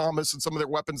Rara Thomas and some of their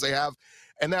weapons they have,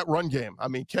 and that run game. I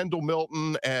mean, Kendall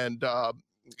Milton and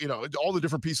all the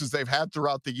different pieces they've had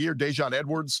throughout the year. Dejon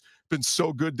Edwards been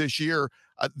so good this year.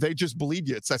 They just bleed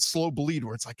you. It's that slow bleed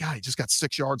where it's like, God, he just got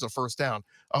 6 yards of first down.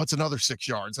 Oh, it's another 6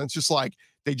 yards. And it's just like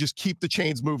they just keep the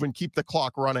chains moving, keep the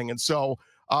clock running. And so,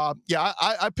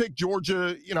 I picked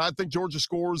Georgia. I think Georgia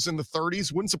scores in the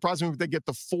 30s. Wouldn't surprise me if they get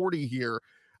to 40 here.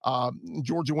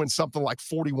 Georgia wins something like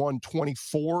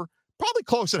 41-24. Probably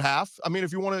close at half. I mean,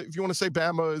 if you want to say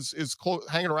Bama is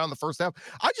hanging around the first half,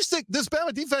 I just think this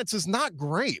Bama defense is not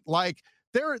great. Like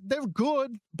they're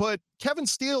good, but Kevin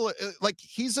Steele,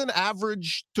 he's an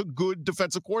average to good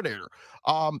defensive coordinator.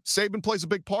 Saban plays a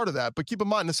big part of that. But keep in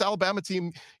mind, this Alabama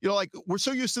team, we're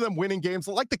so used to them winning games,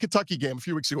 like the Kentucky game a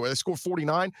few weeks ago, where they scored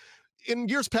 49. In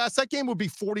years past, that game would be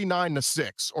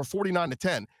 49-6 or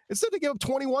 49-10. Instead, they gave up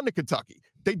 21 to Kentucky.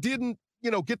 They didn't,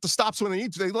 get the stops when they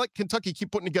need to. They let Kentucky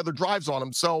keep putting together drives on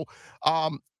them. So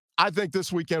I think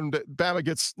this weekend, Bama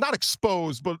gets not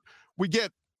exposed, but we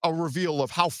get a reveal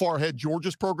of how far ahead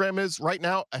Georgia's program is right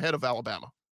now, ahead of Alabama.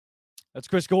 That's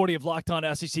Chris Gordy of Locked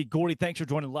On SEC. Gordy, thanks for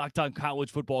joining Locked On College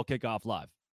Football Kickoff Live.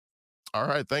 All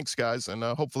right, thanks, guys. And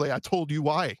hopefully I told you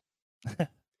why.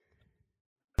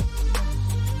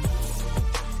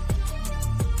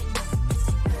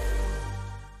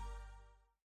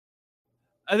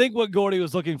 I think what Gordy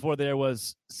was looking for there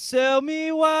was, sell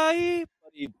me why.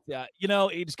 But he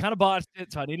just kind of botched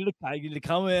it, so I needed to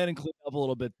come in and clean up a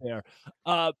little bit there.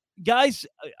 Guys,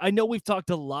 I know we've talked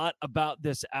a lot about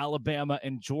this Alabama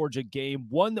and Georgia game.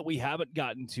 One that we haven't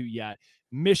gotten to yet,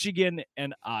 Michigan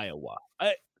and Iowa.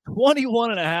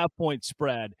 21.5-point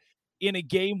spread in a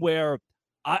game where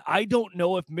I don't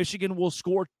know if Michigan will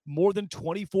score more than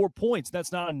 24 points.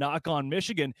 That's not a knock on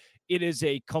Michigan. It is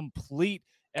a complete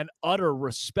and utter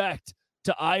respect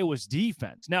to Iowa's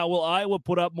defense. Now, will Iowa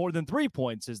put up more than 3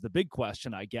 points is the big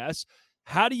question, I guess.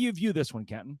 How do you view this one,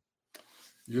 Kenton?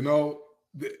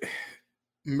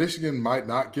 Michigan might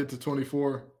not get to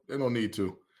 24. They don't need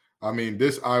to. I mean,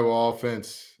 this Iowa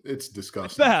offense, it's disgusting.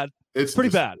 It's bad. It's pretty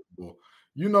bad.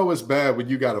 It's bad when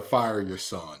you got to fire your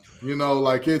son.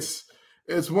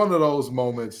 It's one of those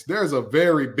moments. There's a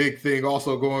very big thing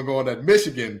also going on at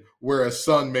Michigan where a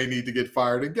son may need to get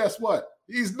fired. And guess what?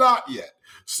 He's not yet.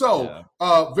 So,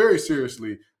 very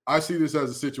seriously, I see this as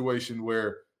a situation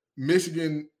where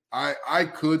Michigan, I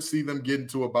could see them getting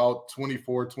to about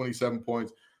 24, 27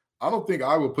 points. I don't think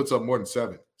Iowa puts up more than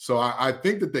 7. So I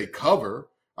think that they cover.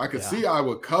 I could see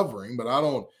Iowa covering, but I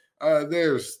don't.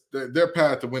 Their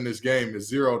path to win this game is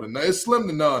 0 to none. It's slim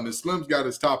to none. And Slim's got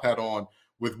his top hat on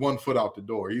with 1 foot out the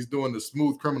door. He's doing the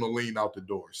smooth criminal lean out the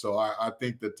door. So I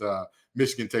think that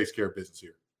Michigan takes care of business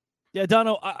here. Yeah,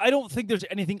 Dono, I don't think there's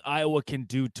anything Iowa can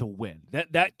do to win.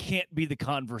 That can't be the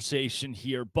conversation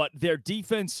here. But their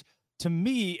defense, to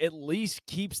me, at least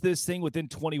keeps this thing within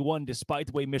 21, despite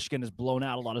the way Michigan has blown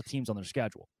out a lot of teams on their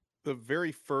schedule. The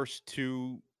very first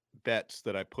 2 bets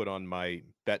that I put on my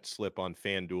bet slip on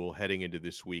FanDuel heading into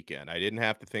this weekend, I didn't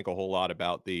have to think a whole lot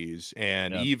about these.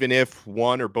 And even if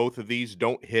one or both of these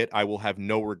don't hit, I will have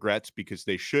no regrets because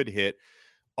they should hit.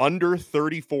 Under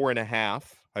 34.5.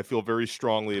 I feel very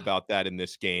strongly about that in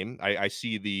this game. I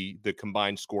see the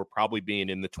combined score probably being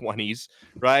in the 20s,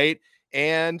 right?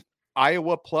 And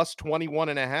Iowa plus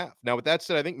 21.5. Now, with that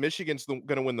said, I think Michigan's going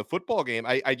to win the football game.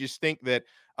 I just think that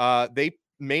they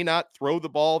may not throw the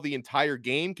ball the entire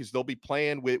game because they'll be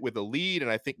playing with a lead, and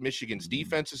I think Michigan's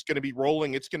defense is going to be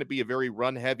rolling. It's going to be a very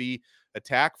run-heavy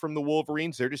attack from the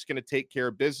Wolverines. They're just going to take care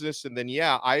of business. And then,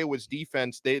 Iowa's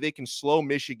defense, they can slow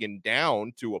Michigan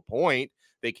down to a point.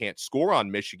 They can't score on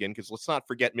Michigan because let's not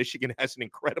forget Michigan has an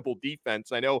incredible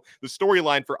defense. I know the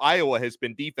storyline for Iowa has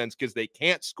been defense because they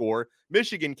can't score.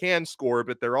 Michigan can score,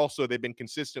 but they've been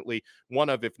consistently one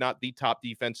of, if not the top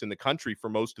defense in the country for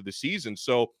most of the season.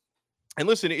 So, and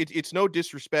listen, it's no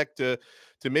disrespect to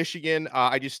Michigan.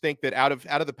 I just think that out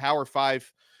of the Power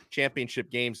 5 championship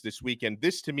games this weekend,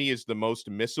 this to me is the most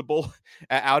missable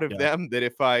out of them. That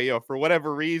if I, for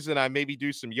whatever reason, I maybe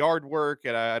do some yard work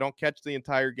and I don't catch the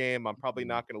entire game, I'm probably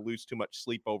not going to lose too much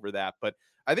sleep over that. But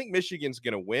I think Michigan's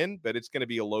going to win, but it's going to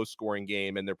be a low scoring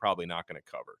game and they're probably not going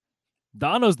to cover.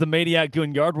 Dono's the maniac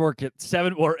doing yard work at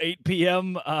 7 or 8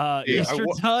 p.m. Eastern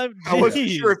time. I wasn't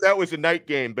sure if that was a night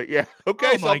game, but yeah.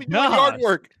 Okay, so I'll be doing yard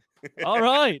work. All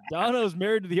right. Dono's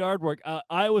married to the yard work.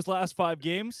 Iowa's last 5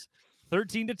 games,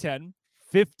 13-10,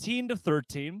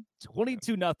 15-13,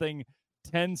 22-0,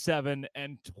 10-7,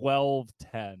 and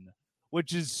 12-10,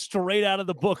 which is straight out of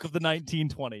the book of the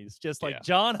 1920s. Just like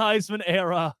John Heisman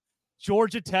era,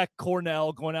 Georgia Tech,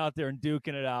 Cornell going out there and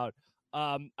duking it out.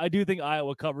 I do think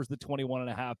Iowa covers the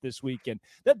 21.5 this week, and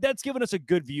that's given us a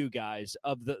good view, guys,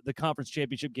 of the conference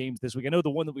championship games this week. I know the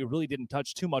one that we really didn't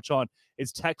touch too much on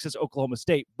is Texas, Oklahoma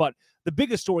State, but the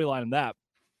biggest storyline in that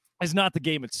is not the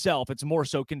game itself. It's more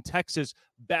so, can Texas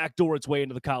backdoor its way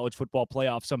into the college football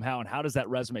playoff somehow, and how does that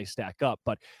resume stack up?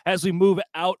 But as we move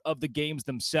out of the games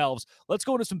themselves, let's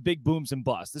go into some big booms and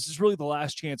busts. This is really the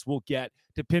last chance we'll get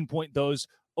to pinpoint those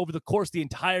over the course of the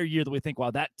entire year that we think, wow,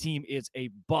 that team is a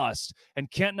bust. And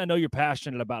Kenton, I know you're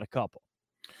passionate about a couple.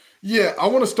 Yeah, I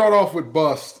want to start off with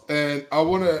bust, and I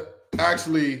want to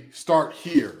actually start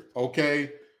here,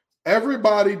 okay?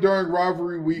 Everybody during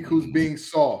rivalry week who's being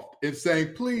soft and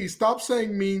saying, please stop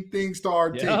saying mean things to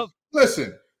our team.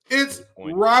 Listen, it's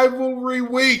rivalry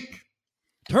week.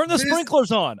 Turn the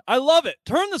sprinklers on. I love it.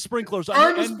 Turn the sprinklers on.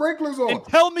 Turn the sprinklers on. And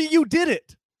tell me you did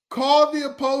it. Call the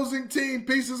opposing team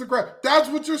pieces of crap. That's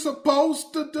what you're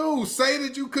supposed to do. Say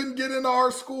that you couldn't get into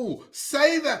our school.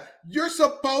 Say that. You're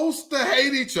supposed to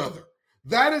hate each other.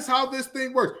 That is how this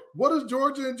thing works. What does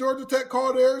Georgia and Georgia Tech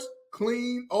call theirs?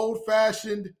 Clean,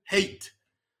 old-fashioned hate.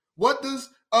 What does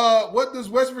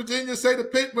West Virginia say to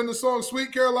Pitt when the song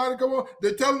Sweet Carolina come on?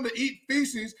 They tell them to eat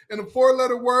feces in a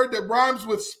 4-letter word that rhymes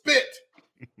with spit.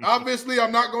 Obviously,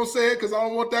 I'm not going to say it because I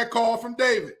don't want that call from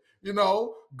David. You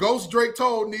know, Ghost Drake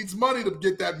Toll needs money to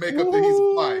get that makeup that he's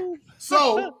applying.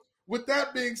 So, with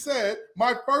that being said,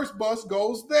 my first bust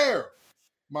goes there.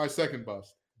 My second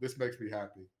bust. This makes me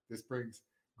happy. This brings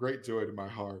great joy to my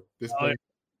heart. This brings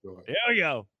joy. Here we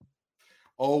go.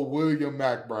 Oh, William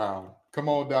Mack Brown. Come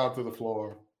on down to the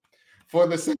floor.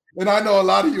 And I know a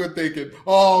lot of you are thinking,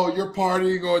 oh, you're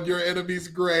partying on your enemy's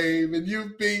grave and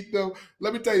you beat them.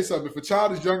 Let me tell you something. If a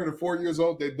child is younger than 4 years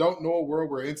old, they don't know a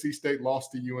world where NC State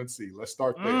lost to UNC. Let's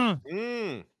start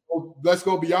there. Let's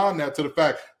go beyond that to the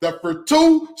fact that for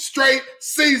 2 straight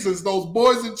seasons, those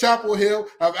boys in Chapel Hill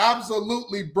have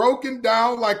absolutely broken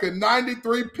down like a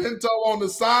 93 Pinto on the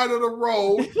side of the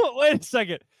road. Wait a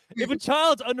second. If a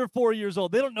child's under 4 years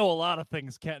old, they don't know a lot of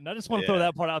things, Kenton. I just want to throw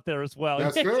that part out there as well.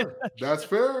 That's fair. That's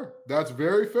fair. That's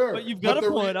very fair. But you've got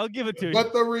a point. I'll give it to you.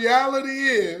 But the reality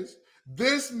is,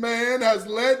 this man has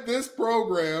led this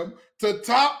program to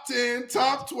top 10,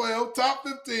 top 12, top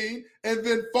 15, and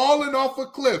then falling off a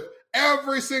cliff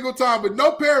every single time with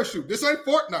no parachute. This ain't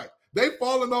Fortnite. They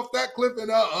falling off that cliff in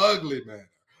an ugly manner.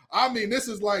 I mean, this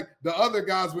is like the other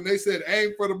guys when they said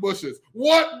aim for the bushes.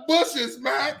 What bushes,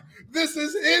 Mac? This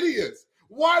is hideous.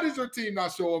 Why does your team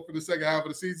not show up for the second half of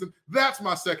the season? That's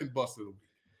my second bust of the week.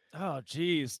 Oh,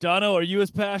 geez. Dono, are you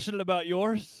as passionate about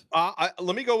yours?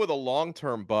 Let me go with a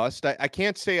long-term bust. I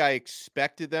can't say I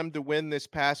expected them to win this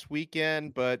past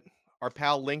weekend, but our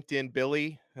pal LinkedIn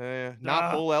Billy,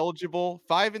 not bowl eligible,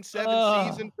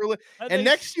 5-7 season for and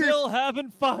next year still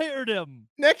haven't fired him.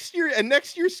 Next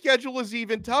year's schedule is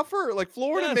even tougher. Like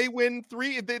Florida may win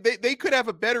 3. They could have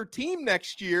a better team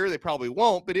next year. They probably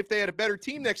won't, but if they had a better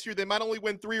team next year, they might only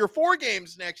win 3 or 4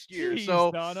 games next year. Jeez,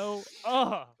 so, Dono.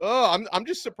 I'm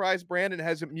just surprised Brandon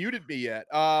hasn't muted me yet.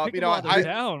 Pick him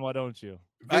down. Why don't you?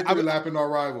 Victory lapping our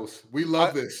rivals. We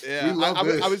love this. Yeah, we love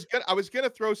this. I was gonna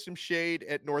throw some shade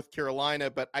at North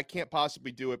Carolina, but I can't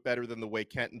possibly do it better than the way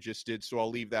Kenton just did. So I'll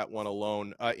leave that one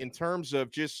alone. In terms of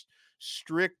just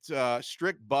strict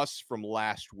busts from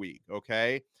last week.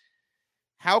 Okay.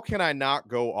 How can I not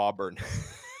go Auburn?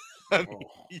 I mean,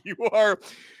 you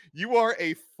are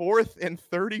a 4th and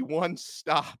 31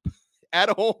 stop at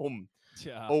home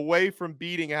away from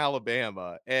beating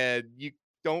Alabama, and you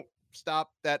don't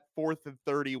stop that 4th and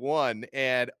 31.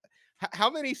 And how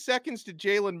many seconds did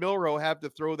Jalen Milroe have to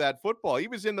throw that football? He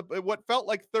was in what felt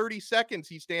like 30 seconds.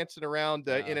 He's dancing around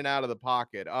in and out of the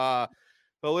pocket.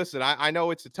 But listen, I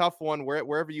know it's a tough one.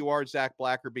 Wherever you are, Zach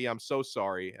Blackerby, I'm so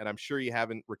sorry. And I'm sure you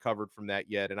haven't recovered from that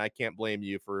yet. And I can't blame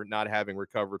you for not having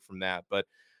recovered from that. But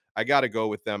I got to go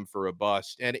with them for a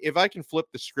bust. And if I can flip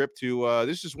the script to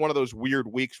this is one of those weird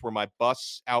weeks where my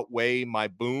busts outweigh my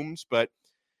booms. But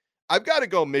I've got to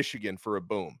go Michigan for a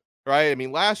boom, right? I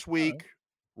mean, last week,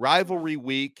 rivalry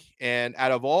week. And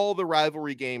out of all the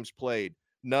rivalry games played,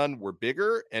 none were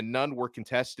bigger and none were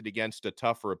contested against a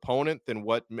tougher opponent than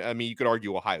you could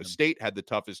argue Ohio State had the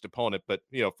toughest opponent, but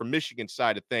from Michigan's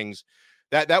side of things,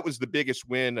 that was the biggest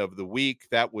win of the week.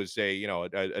 That was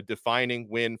a defining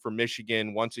win for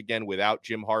Michigan once again without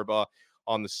Jim Harbaugh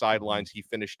on the sidelines. He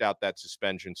finished out that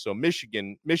suspension. So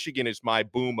Michigan is my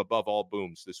boom above all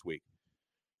booms this week.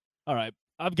 All right.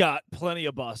 I've got plenty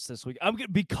of busts this week.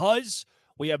 Because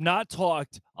we have not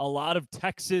talked a lot of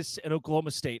Texas and Oklahoma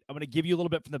State. I'm going to give you a little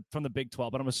bit from the Big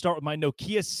 12, but I'm going to start with my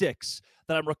Nokia 6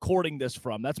 that I'm recording this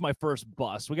from. That's my first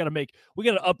bust. We got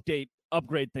to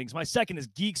upgrade things. My second is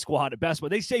Geek Squad at Best Buy.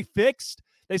 They say fixed.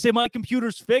 They say my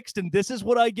computer's fixed, and this is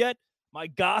what I get. My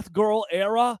goth girl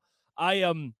era. I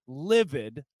am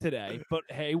livid today, but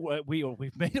hey,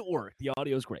 we've made it work. The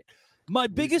audio is great. My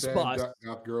biggest bust.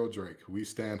 Goth girl Drake. We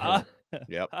stand her.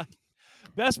 Yep.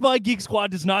 Best Buy Geek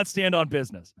Squad does not stand on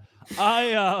business.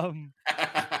 I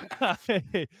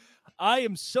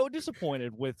am so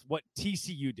disappointed with what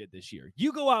TCU did this year.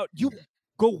 You go out, you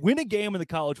go win a game in the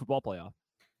college football playoff.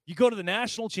 You go to the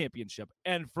national championship,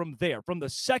 and from there, from the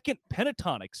second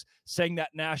Pentatonics sang that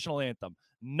national anthem,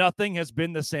 nothing has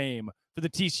been the same for the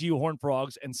TCU Horned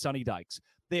Frogs and Sonny Dykes.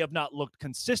 They have not looked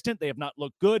consistent. They have not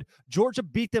looked good. Georgia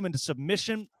beat them into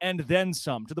submission and then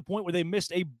some, to the point where they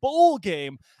missed a bowl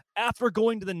game after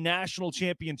going to the national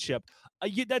championship.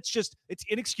 It's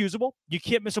inexcusable. You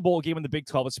can't miss a bowl game in the Big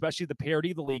 12, especially the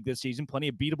parity of the league this season. Plenty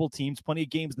of beatable teams, plenty of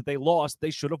games that they lost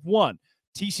they should have won.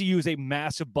 TCU is a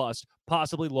massive bust,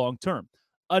 possibly long-term.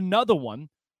 Another one,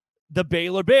 the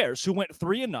Baylor Bears, who went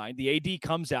 3-9. The AD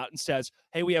comes out and says,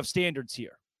 hey, we have standards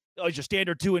here. Oh, is your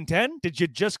standard 2-10? Did you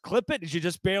just clip it? Did you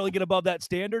just barely get above that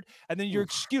standard? And then your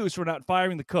excuse for not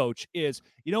firing the coach is,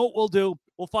 you know what we'll do?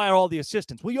 We'll fire all the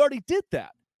assistants. Well, you already did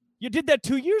that. You did that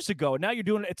 2 years ago, and now you're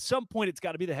doing it. At some point, it's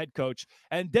got to be the head coach.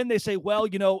 And then they say, well,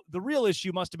 the real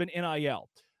issue must have been NIL.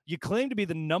 You claim to be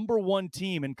the number one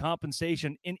team in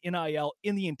compensation in NIL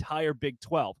in the entire Big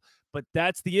 12. But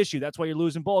that's the issue. That's why you're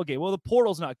losing ball game. Well, the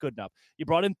portal's not good enough. You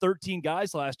brought in 13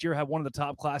 guys last year, had one of the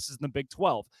top classes in the Big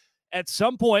 12. At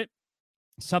some point,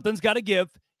 something's got to give.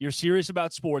 You're serious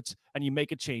about sports, and you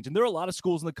make a change. And there are a lot of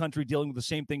schools in the country dealing with the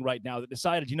same thing right now that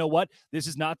decided, you know what? This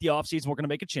is not the offseason. We're going to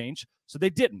make a change. So they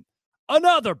didn't.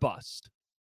 Another bust.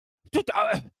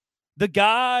 The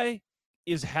guy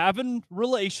is having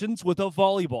relations with a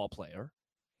volleyball player,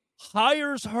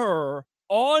 hires her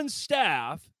on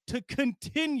staff to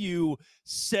continue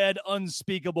said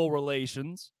unspeakable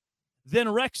relations, then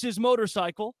wrecks his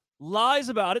motorcycle, lies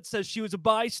about it, says she was a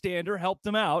bystander, helped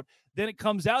him out. Then it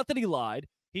comes out that he lied.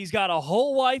 He's got a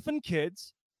whole wife and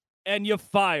kids, and you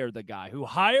fire the guy who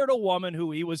hired a woman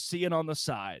who he was seeing on the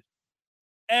side.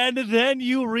 And then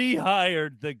you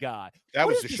rehired the guy. That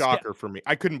was a shocker for me.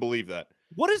 I couldn't believe that.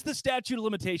 What is the statute of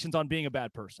limitations on being a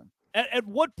bad person? At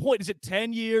what point, is it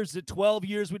 10 years, is it 12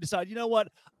 years, we decide, you know what,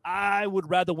 I would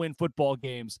rather win football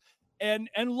games? And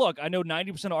look, I know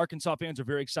 90% of Arkansas fans are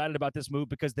very excited about this move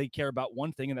because they care about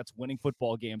one thing, and that's winning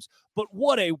football games. But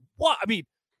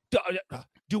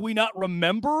Do we not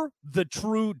remember the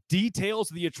true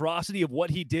details of the atrocity of what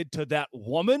he did to that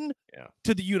woman,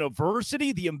 to the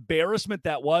university, the embarrassment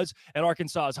that was? And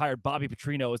Arkansas has hired Bobby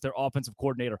Petrino as their offensive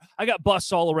coordinator. I got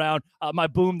busts all around. My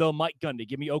boom, though, Mike Gundy.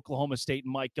 Give me Oklahoma State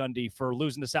and Mike Gundy for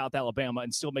losing to South Alabama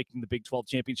and still making the Big 12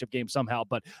 championship game somehow.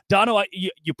 But, Dono,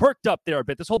 you perked up there a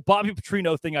bit. This whole Bobby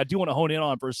Petrino thing I do want to hone in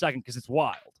on for a second because it's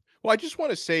wild. Well, I just want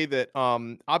to say that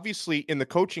obviously in the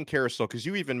coaching carousel, because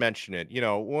you even mentioned it,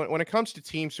 when it comes to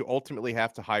teams who ultimately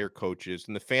have to hire coaches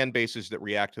and the fan bases that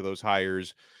react to those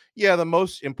hires, the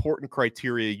most important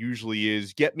criteria usually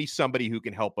is get me somebody who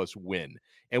can help us win.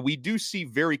 And we do see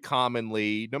very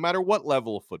commonly, no matter what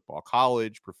level of football,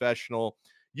 college, professional,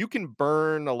 you can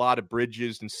burn a lot of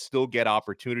bridges and still get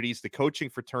opportunities. The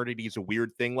coaching fraternity is a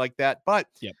weird thing like that, but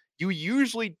you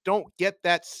usually don't get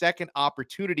that second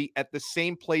opportunity at the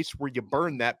same place where you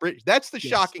burn that bridge. That's the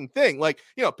shocking thing.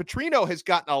 Petrino has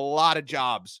gotten a lot of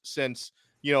jobs since,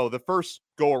 the first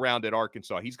go around at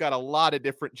Arkansas. He's got a lot of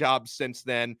different jobs since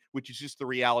then, which is just the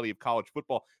reality of college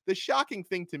football. The shocking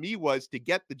thing to me was to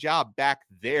get the job back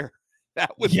there.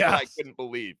 That was what I couldn't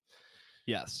believe.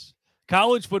 Yes.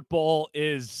 College football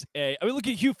is look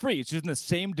at Hugh Freeze, who's in the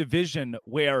same division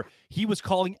where he was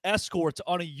calling escorts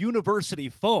on a university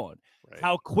phone. Right.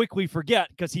 How quick we forget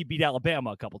because he beat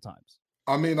Alabama a couple times.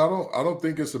 I mean, I don't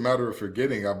think it's a matter of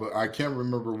forgetting. I can't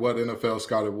remember what NFL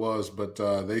scout it was, but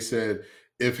they said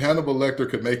if Hannibal Lecter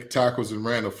could make tackles and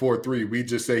ran a 4.3, we'd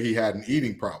just say he had an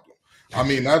eating problem. I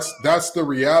mean, that's the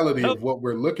reality of what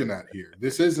we're looking at here.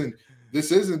 This isn't,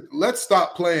 let's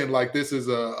stop playing like this is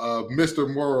a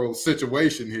Mr. Moral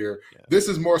situation here. Yeah. This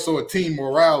is more so a team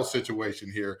morale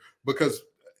situation here, because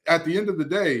at the end of the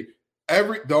day,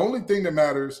 the only thing that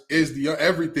matters is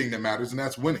everything that matters, and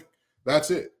that's winning.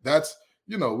 That's it. That's,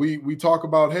 we talk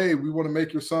about, hey, we want to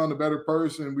make your son a better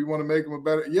person. We want to make him a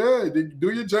better. Yeah,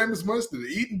 do your Jameis Winston.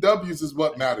 Eating W's is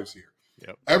what matters here.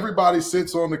 Yep. Everybody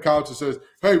sits on the couch and says,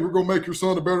 hey, we're going to make your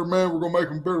son a better man. We're going to make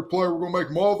him a better player. We're going to make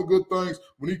him all the good things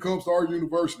when he comes to our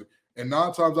university. And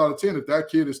 9 times out of 10, if that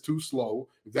kid is too slow,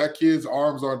 if that kid's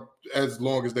arms aren't as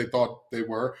long as they thought they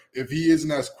were, if he isn't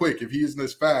as quick, if he isn't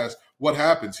as fast, what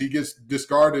happens? He gets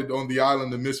discarded on the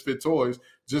island of misfit toys,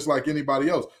 just like anybody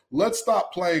else. Let's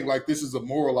stop playing like this is a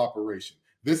moral operation.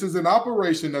 This is an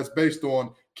operation that's based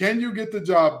on, can you get the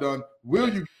job done? Will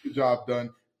you get the job done?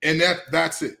 And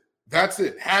that's it. That's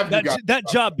it. That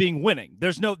job being winning.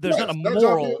 There's not a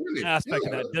moral aspect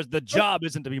of that. The job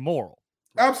isn't to be moral.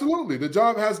 Absolutely. The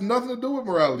job has nothing to do with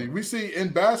morality. We see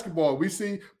in basketball, we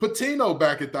see Patino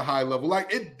back at the high level.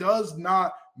 Like, it does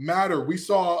not matter. We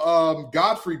saw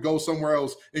Godfrey go somewhere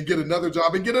else and get another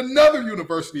job and get another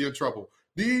university in trouble.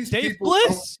 These Dave people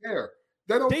Bliss. don't care.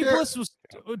 They don't care. Dave Bliss was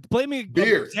blaming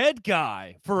a dead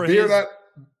guy for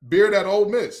Beard at Ole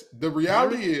Miss. The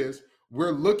reality is,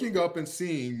 we're looking up and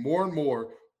seeing more and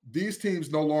more these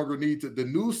teams no longer need to. The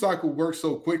news cycle works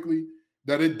so quickly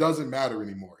that it doesn't matter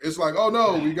anymore. It's like, oh,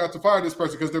 no, we got to fire this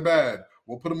person because they're bad.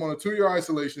 We'll put them on a 2-year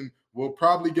isolation. We'll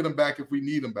probably get them back if we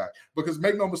need them back. Because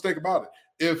make no mistake about it,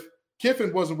 if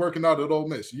Kiffin wasn't working out at Ole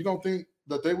Miss, you don't think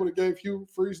that they would have gave Hugh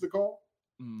Freeze the call?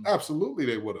 Absolutely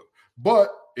they would have. But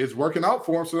it's working out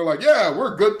for them, so they're like, yeah,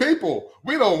 we're good people.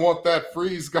 We don't want that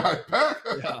Freeze guy back.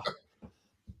 Yeah.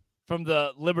 From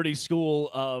the Liberty School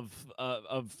of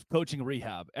Coaching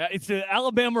Rehab. It's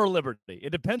Alabama or Liberty.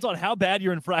 It depends on how bad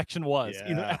your infraction was.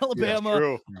 Either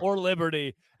Alabama or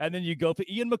Liberty. And then you go for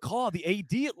Ian McCaw, the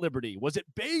AD at Liberty. Was it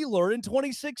Baylor in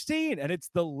 2016? And it's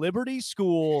the Liberty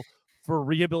School for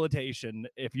Rehabilitation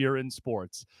if you're in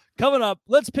sports. Coming up,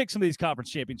 let's pick some of these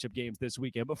conference championship games this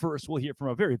weekend. But first, we'll hear from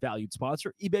a very valued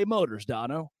sponsor, eBay Motors,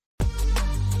 Dono.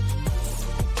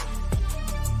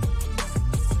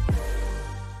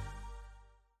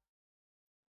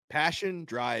 Passion,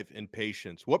 drive, and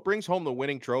patience. What brings home the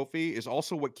winning trophy is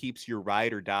also what keeps your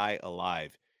ride or die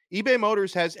alive. eBay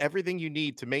Motors has everything you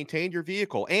need to maintain your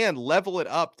vehicle and level it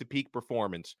up to peak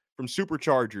performance. From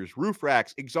superchargers, roof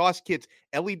racks, exhaust kits,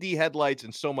 LED headlights,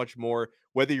 and so much more.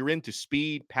 Whether you're into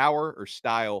speed, power, or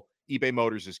style, eBay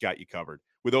Motors has got you covered.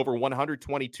 With over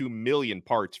 122 million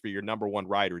parts for your number one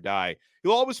ride or die,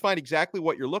 you'll always find exactly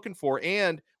what you're looking for.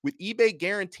 And with eBay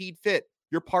Guaranteed Fit,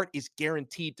 your part is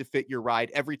guaranteed to fit your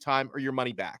ride every time or your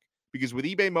money back. Because with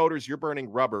eBay Motors, you're burning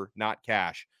rubber, not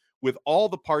cash. With all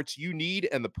the parts you need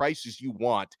and the prices you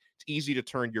want, it's easy to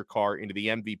turn your car into the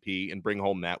MVP and bring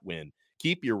home that win.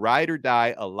 Keep your ride or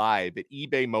die alive at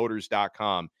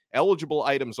ebaymotors.com. Eligible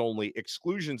items only.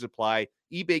 Exclusions apply.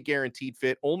 eBay Guaranteed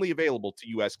Fit only available to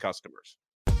U.S. customers.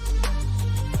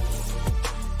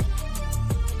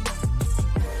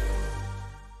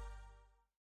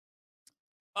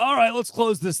 All right, let's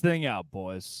close this thing out,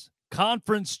 boys.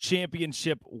 Conference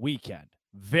championship weekend.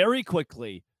 Very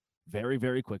quickly, very,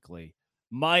 very quickly.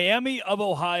 Miami of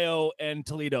Ohio and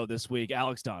Toledo this week.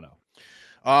 Alex Dono.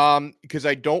 Because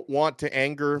I don't want to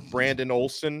anger Brandon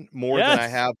Olson more than I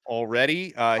have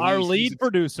already. Our lead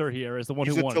producer here is the one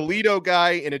who He's won. a Toledo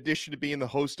guy, in addition to being the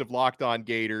host of Locked On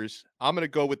Gators. I'm going to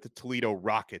go with the Toledo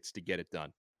Rockets to get it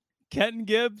done. Kenton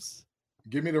Gibbs.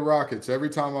 Give me the Rockets. Every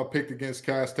time I picked against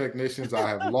Cast Technicians, I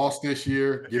have lost this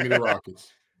year. Give me the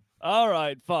Rockets. All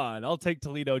right, fine. I'll take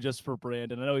Toledo just for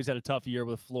Brandon. I know he's had a tough year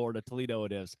with Florida. Toledo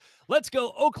it is. Let's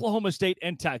go Oklahoma State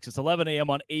and Texas, 11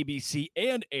 a.m. on ABC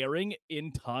and airing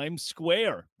in Times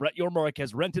Square. Brett Yormark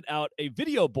has rented out a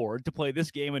video board to play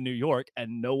this game in New York,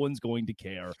 and no one's going to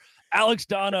care. Alex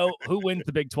Dono, who wins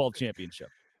the Big 12 championship?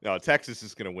 No, Texas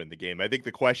is going to win the game. I think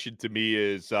the question to me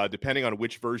is, depending on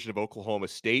which version of Oklahoma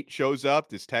State shows up,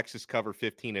 does Texas cover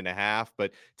 15.5?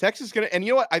 But Texas going to, and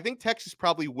you know what? I think Texas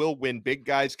probably will win big,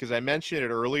 guys, because I mentioned it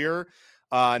earlier.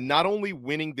 Not only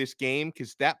winning this game,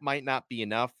 because that might not be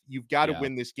enough. You've got to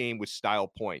win this game with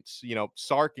style points. You know,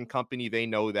 Sark and company, they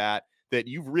know that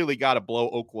you've really got to blow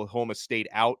Oklahoma State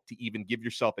out to even give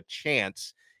yourself a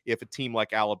chance if a team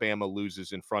like Alabama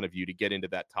loses in front of you to get into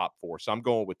that top 4. So I'm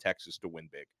going with Texas to win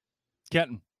big.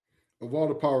 Kenton. Of all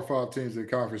the Power 5 teams in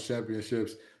conference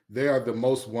championships, they are the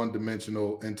most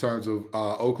one-dimensional in terms of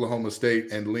Oklahoma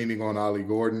State and leaning on Ollie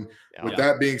Gordon. With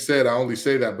that being said, I only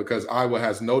say that because Iowa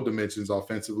has no dimensions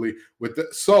offensively.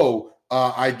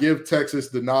 I give Texas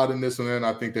the nod in this one, and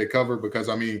I think they cover because,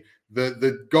 I mean,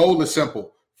 the goal is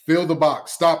simple. Fill the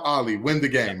box, stop Ollie, win the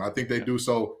game. I think they do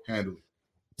so handily.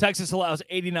 Texas allows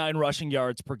 89 rushing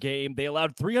yards per game. They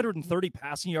allowed 330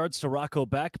 passing yards to Rocco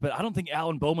Beck, but I don't think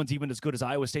Alan Bowman's even as good as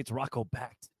Iowa State's Rocco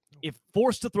Beck. If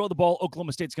forced to throw the ball,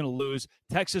 Oklahoma State's going to lose.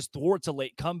 Texas thwarts a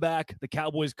late comeback. The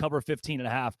Cowboys cover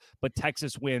 15.5, but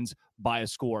Texas wins by a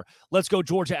score. Let's go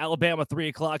Georgia, Alabama, 3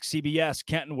 o'clock, CBS.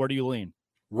 Kenton, where do you lean?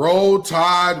 Roll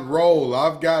Tide, roll.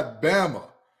 I've got Bama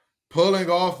pulling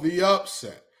off the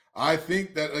upset. I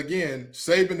think that, again,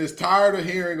 Saban is tired of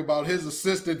hearing about his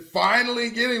assistant finally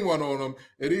getting one on him.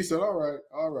 And he said, all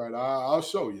right, I'll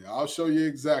show you. I'll show you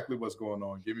exactly what's going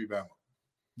on. Give me Bama.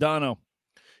 Dono.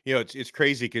 You know, it's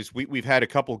crazy because we've had a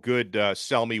couple good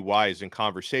sell me whys in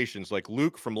conversations. Like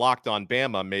Luke from Locked On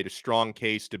Bama made a strong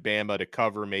case to Bama to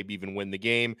cover, maybe even win the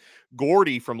game.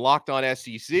 Gordy from Locked On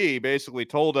SEC basically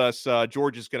told us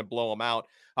Georgia's going to blow them out.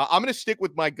 I'm going to stick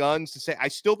with my guns to say I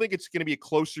still think it's going to be a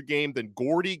closer game than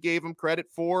Gordy gave him credit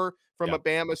for from a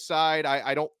Bama side.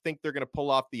 I don't think they're going to pull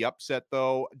off the upset,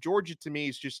 though. Georgia, to me,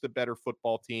 is just a better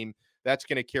football team. That's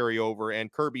going to carry over,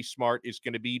 and Kirby Smart is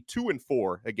going to be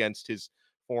 2-4 against his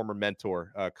former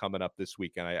mentor coming up this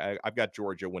weekend. I've got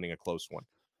Georgia winning a close one.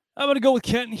 I'm going to go with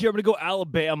Kenton here. I'm going to go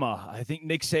Alabama. I think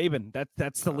Nick Saban.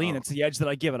 That's the lean. That's the edge that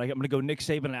I give it. I'm going to go Nick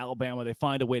Saban and Alabama. They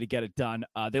find a way to get it done.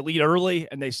 They lead early,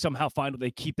 and they somehow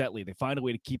they keep that lead. They find a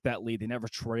way to keep that lead. They never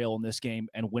trail in this game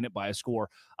and win it by a score.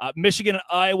 Michigan and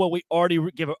Iowa, we already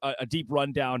give a deep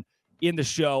rundown in the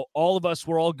show. All of us,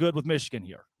 we're all good with Michigan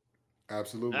here.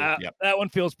 Absolutely. That one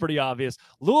feels pretty obvious.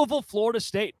 Louisville, Florida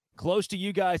State, close to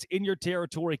you guys in your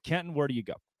territory. Kenton, where do you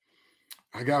go?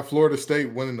 I got Florida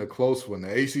State winning a close one. The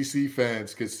ACC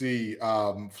fans could see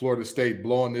Florida State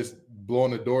blowing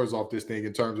the doors off this thing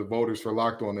in terms of voters for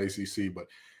Locked On ACC. But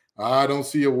I don't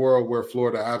see a world where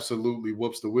Florida absolutely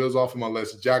whoops the wheels off them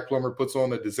unless Jack Plummer puts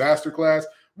on a disaster class,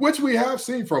 which we have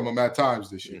seen from him at times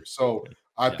this year. So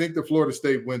I think the Florida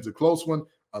State wins a close one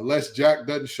unless Jack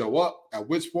doesn't show up, at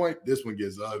which point this one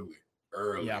gets ugly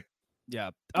early.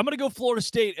 Yeah. I'm going to go Florida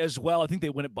State as well. I think they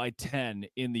win it by 10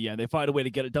 in the end. They find a way to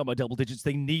get it done by double digits.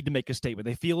 They need to make a statement.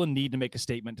 They feel a need to make a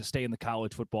statement to stay in the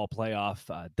college football playoff.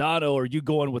 Dono, are you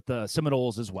going with the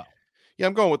Seminoles as well? Yeah,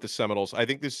 I'm going with the Seminoles. I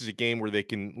think this is a game where they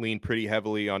can lean pretty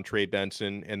heavily on Trey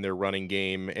Benson and their running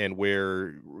game, and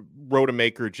where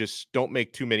Rodemaker just don't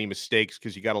make too many mistakes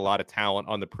because you got a lot of talent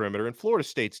on the perimeter. And Florida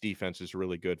State's defense is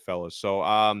really good, fellas. So,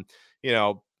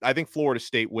 I think Florida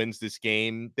State wins this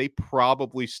game. They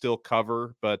probably still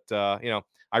cover, but,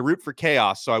 I root for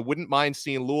chaos, so I wouldn't mind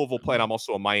seeing Louisville play. And I'm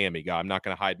also a Miami guy. I'm not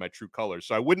going to hide my true colors.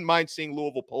 So I wouldn't mind seeing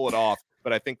Louisville pull it off,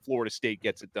 but I think Florida State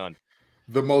gets it done.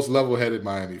 The most level-headed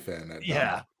Miami fan.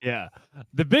 Yeah.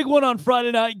 The big one on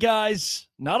Friday night, guys,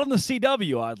 not on the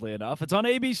CW, oddly enough. It's on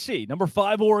ABC. Number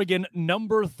 5, Oregon.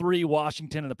 Number 3,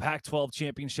 Washington in the Pac-12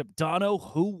 championship. Dono,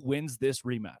 who wins this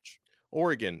rematch?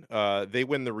 Oregon, they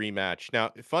win the rematch.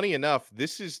 Now, funny enough,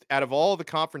 this is out of all the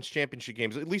conference championship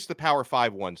games, at least the Power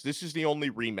 5 ones, this is the only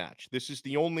rematch. This is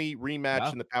the only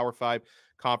rematch in the Power 5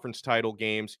 conference title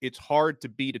games. It's hard to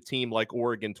beat a team like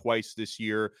Oregon twice this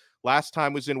year. Last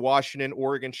time was in Washington.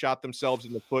 Oregon shot themselves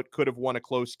in the foot, could have won a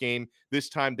close game. This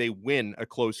time they win a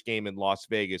close game in Las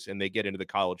Vegas, and they get into the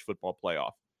college football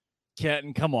playoff.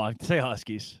 Kenton, come on, say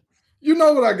Huskies. You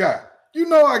know what I got? You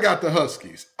know I got the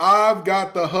Huskies. I've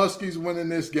got the Huskies winning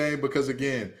this game because,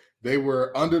 again, they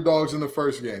were underdogs in the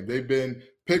first game. They've been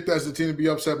picked as the team to be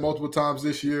upset multiple times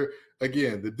this year.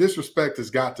 Again, the disrespect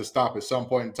has got to stop at some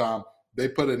point in time. They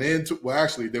put an end to – well,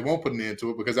 actually, they won't put an end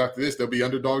to it because after this, they'll be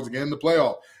underdogs again in the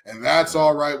playoff. And that's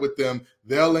all right with them.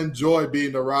 They'll enjoy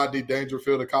being the Rodney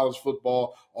Dangerfield of college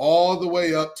football all the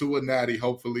way up to a natty,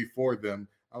 hopefully, for them.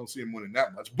 I don't see them winning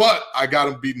that much. But I got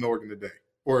them beating Oregon today,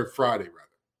 or Friday, rather.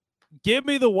 Give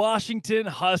me the Washington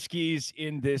Huskies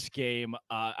in this game.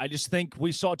 I just think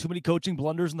we saw too many coaching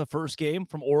blunders in the first game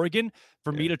from Oregon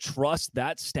for me to trust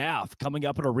that staff coming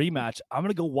up in a rematch. I'm going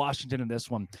to go Washington in this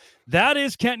one. That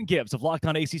is Kenton Gibbs of Locked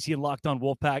On ACC and Locked On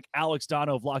Wolfpack, Alex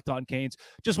Dono of Locked On Canes.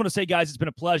 Just want to say, guys, it's been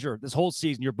a pleasure this whole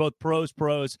season. You're both pros,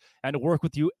 and to work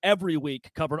with you every week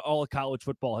covering all of college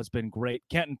football has been great.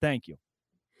 Kenton, thank you.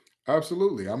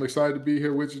 Absolutely. I'm excited to be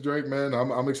here with you, Drake, man.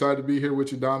 I'm excited to be here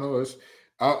with you, Dono.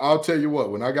 I'll tell you what,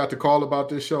 when I got the call about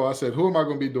this show, I said, who am I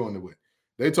going to be doing it with?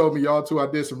 They told me y'all too. I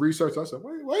did some research. I said,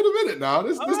 wait a minute now.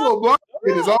 This little blind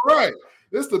kid is all right.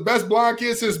 This is the best blind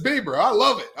kid since Bieber. I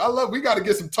love it. We got to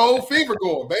get some toe fever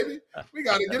going, baby. We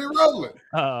got to get it rolling.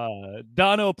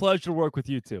 Dono, a pleasure to work with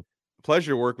you too.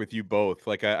 Pleasure to work with you both.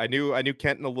 Like I knew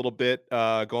Kenton a little bit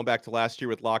going back to last year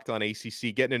with Locked On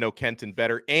ACC, getting to know Kenton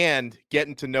better and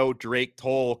getting to know Drake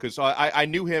Toll because I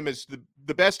knew him as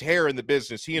the best hair in the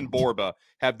business. He and Borba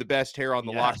have the best hair on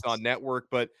the Locked On network,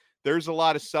 but there's a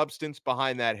lot of substance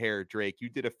behind that hair, Drake. You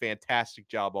did a fantastic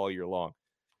job all year long.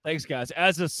 Thanks, guys.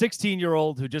 As a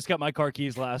 16-year-old who just got my car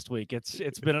keys last week, it's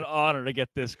been an honor to get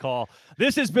this call.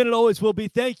 This has been and always will be.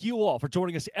 Thank you all for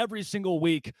joining us every single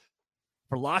week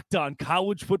for Locked On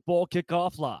College Football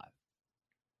Kickoff Live.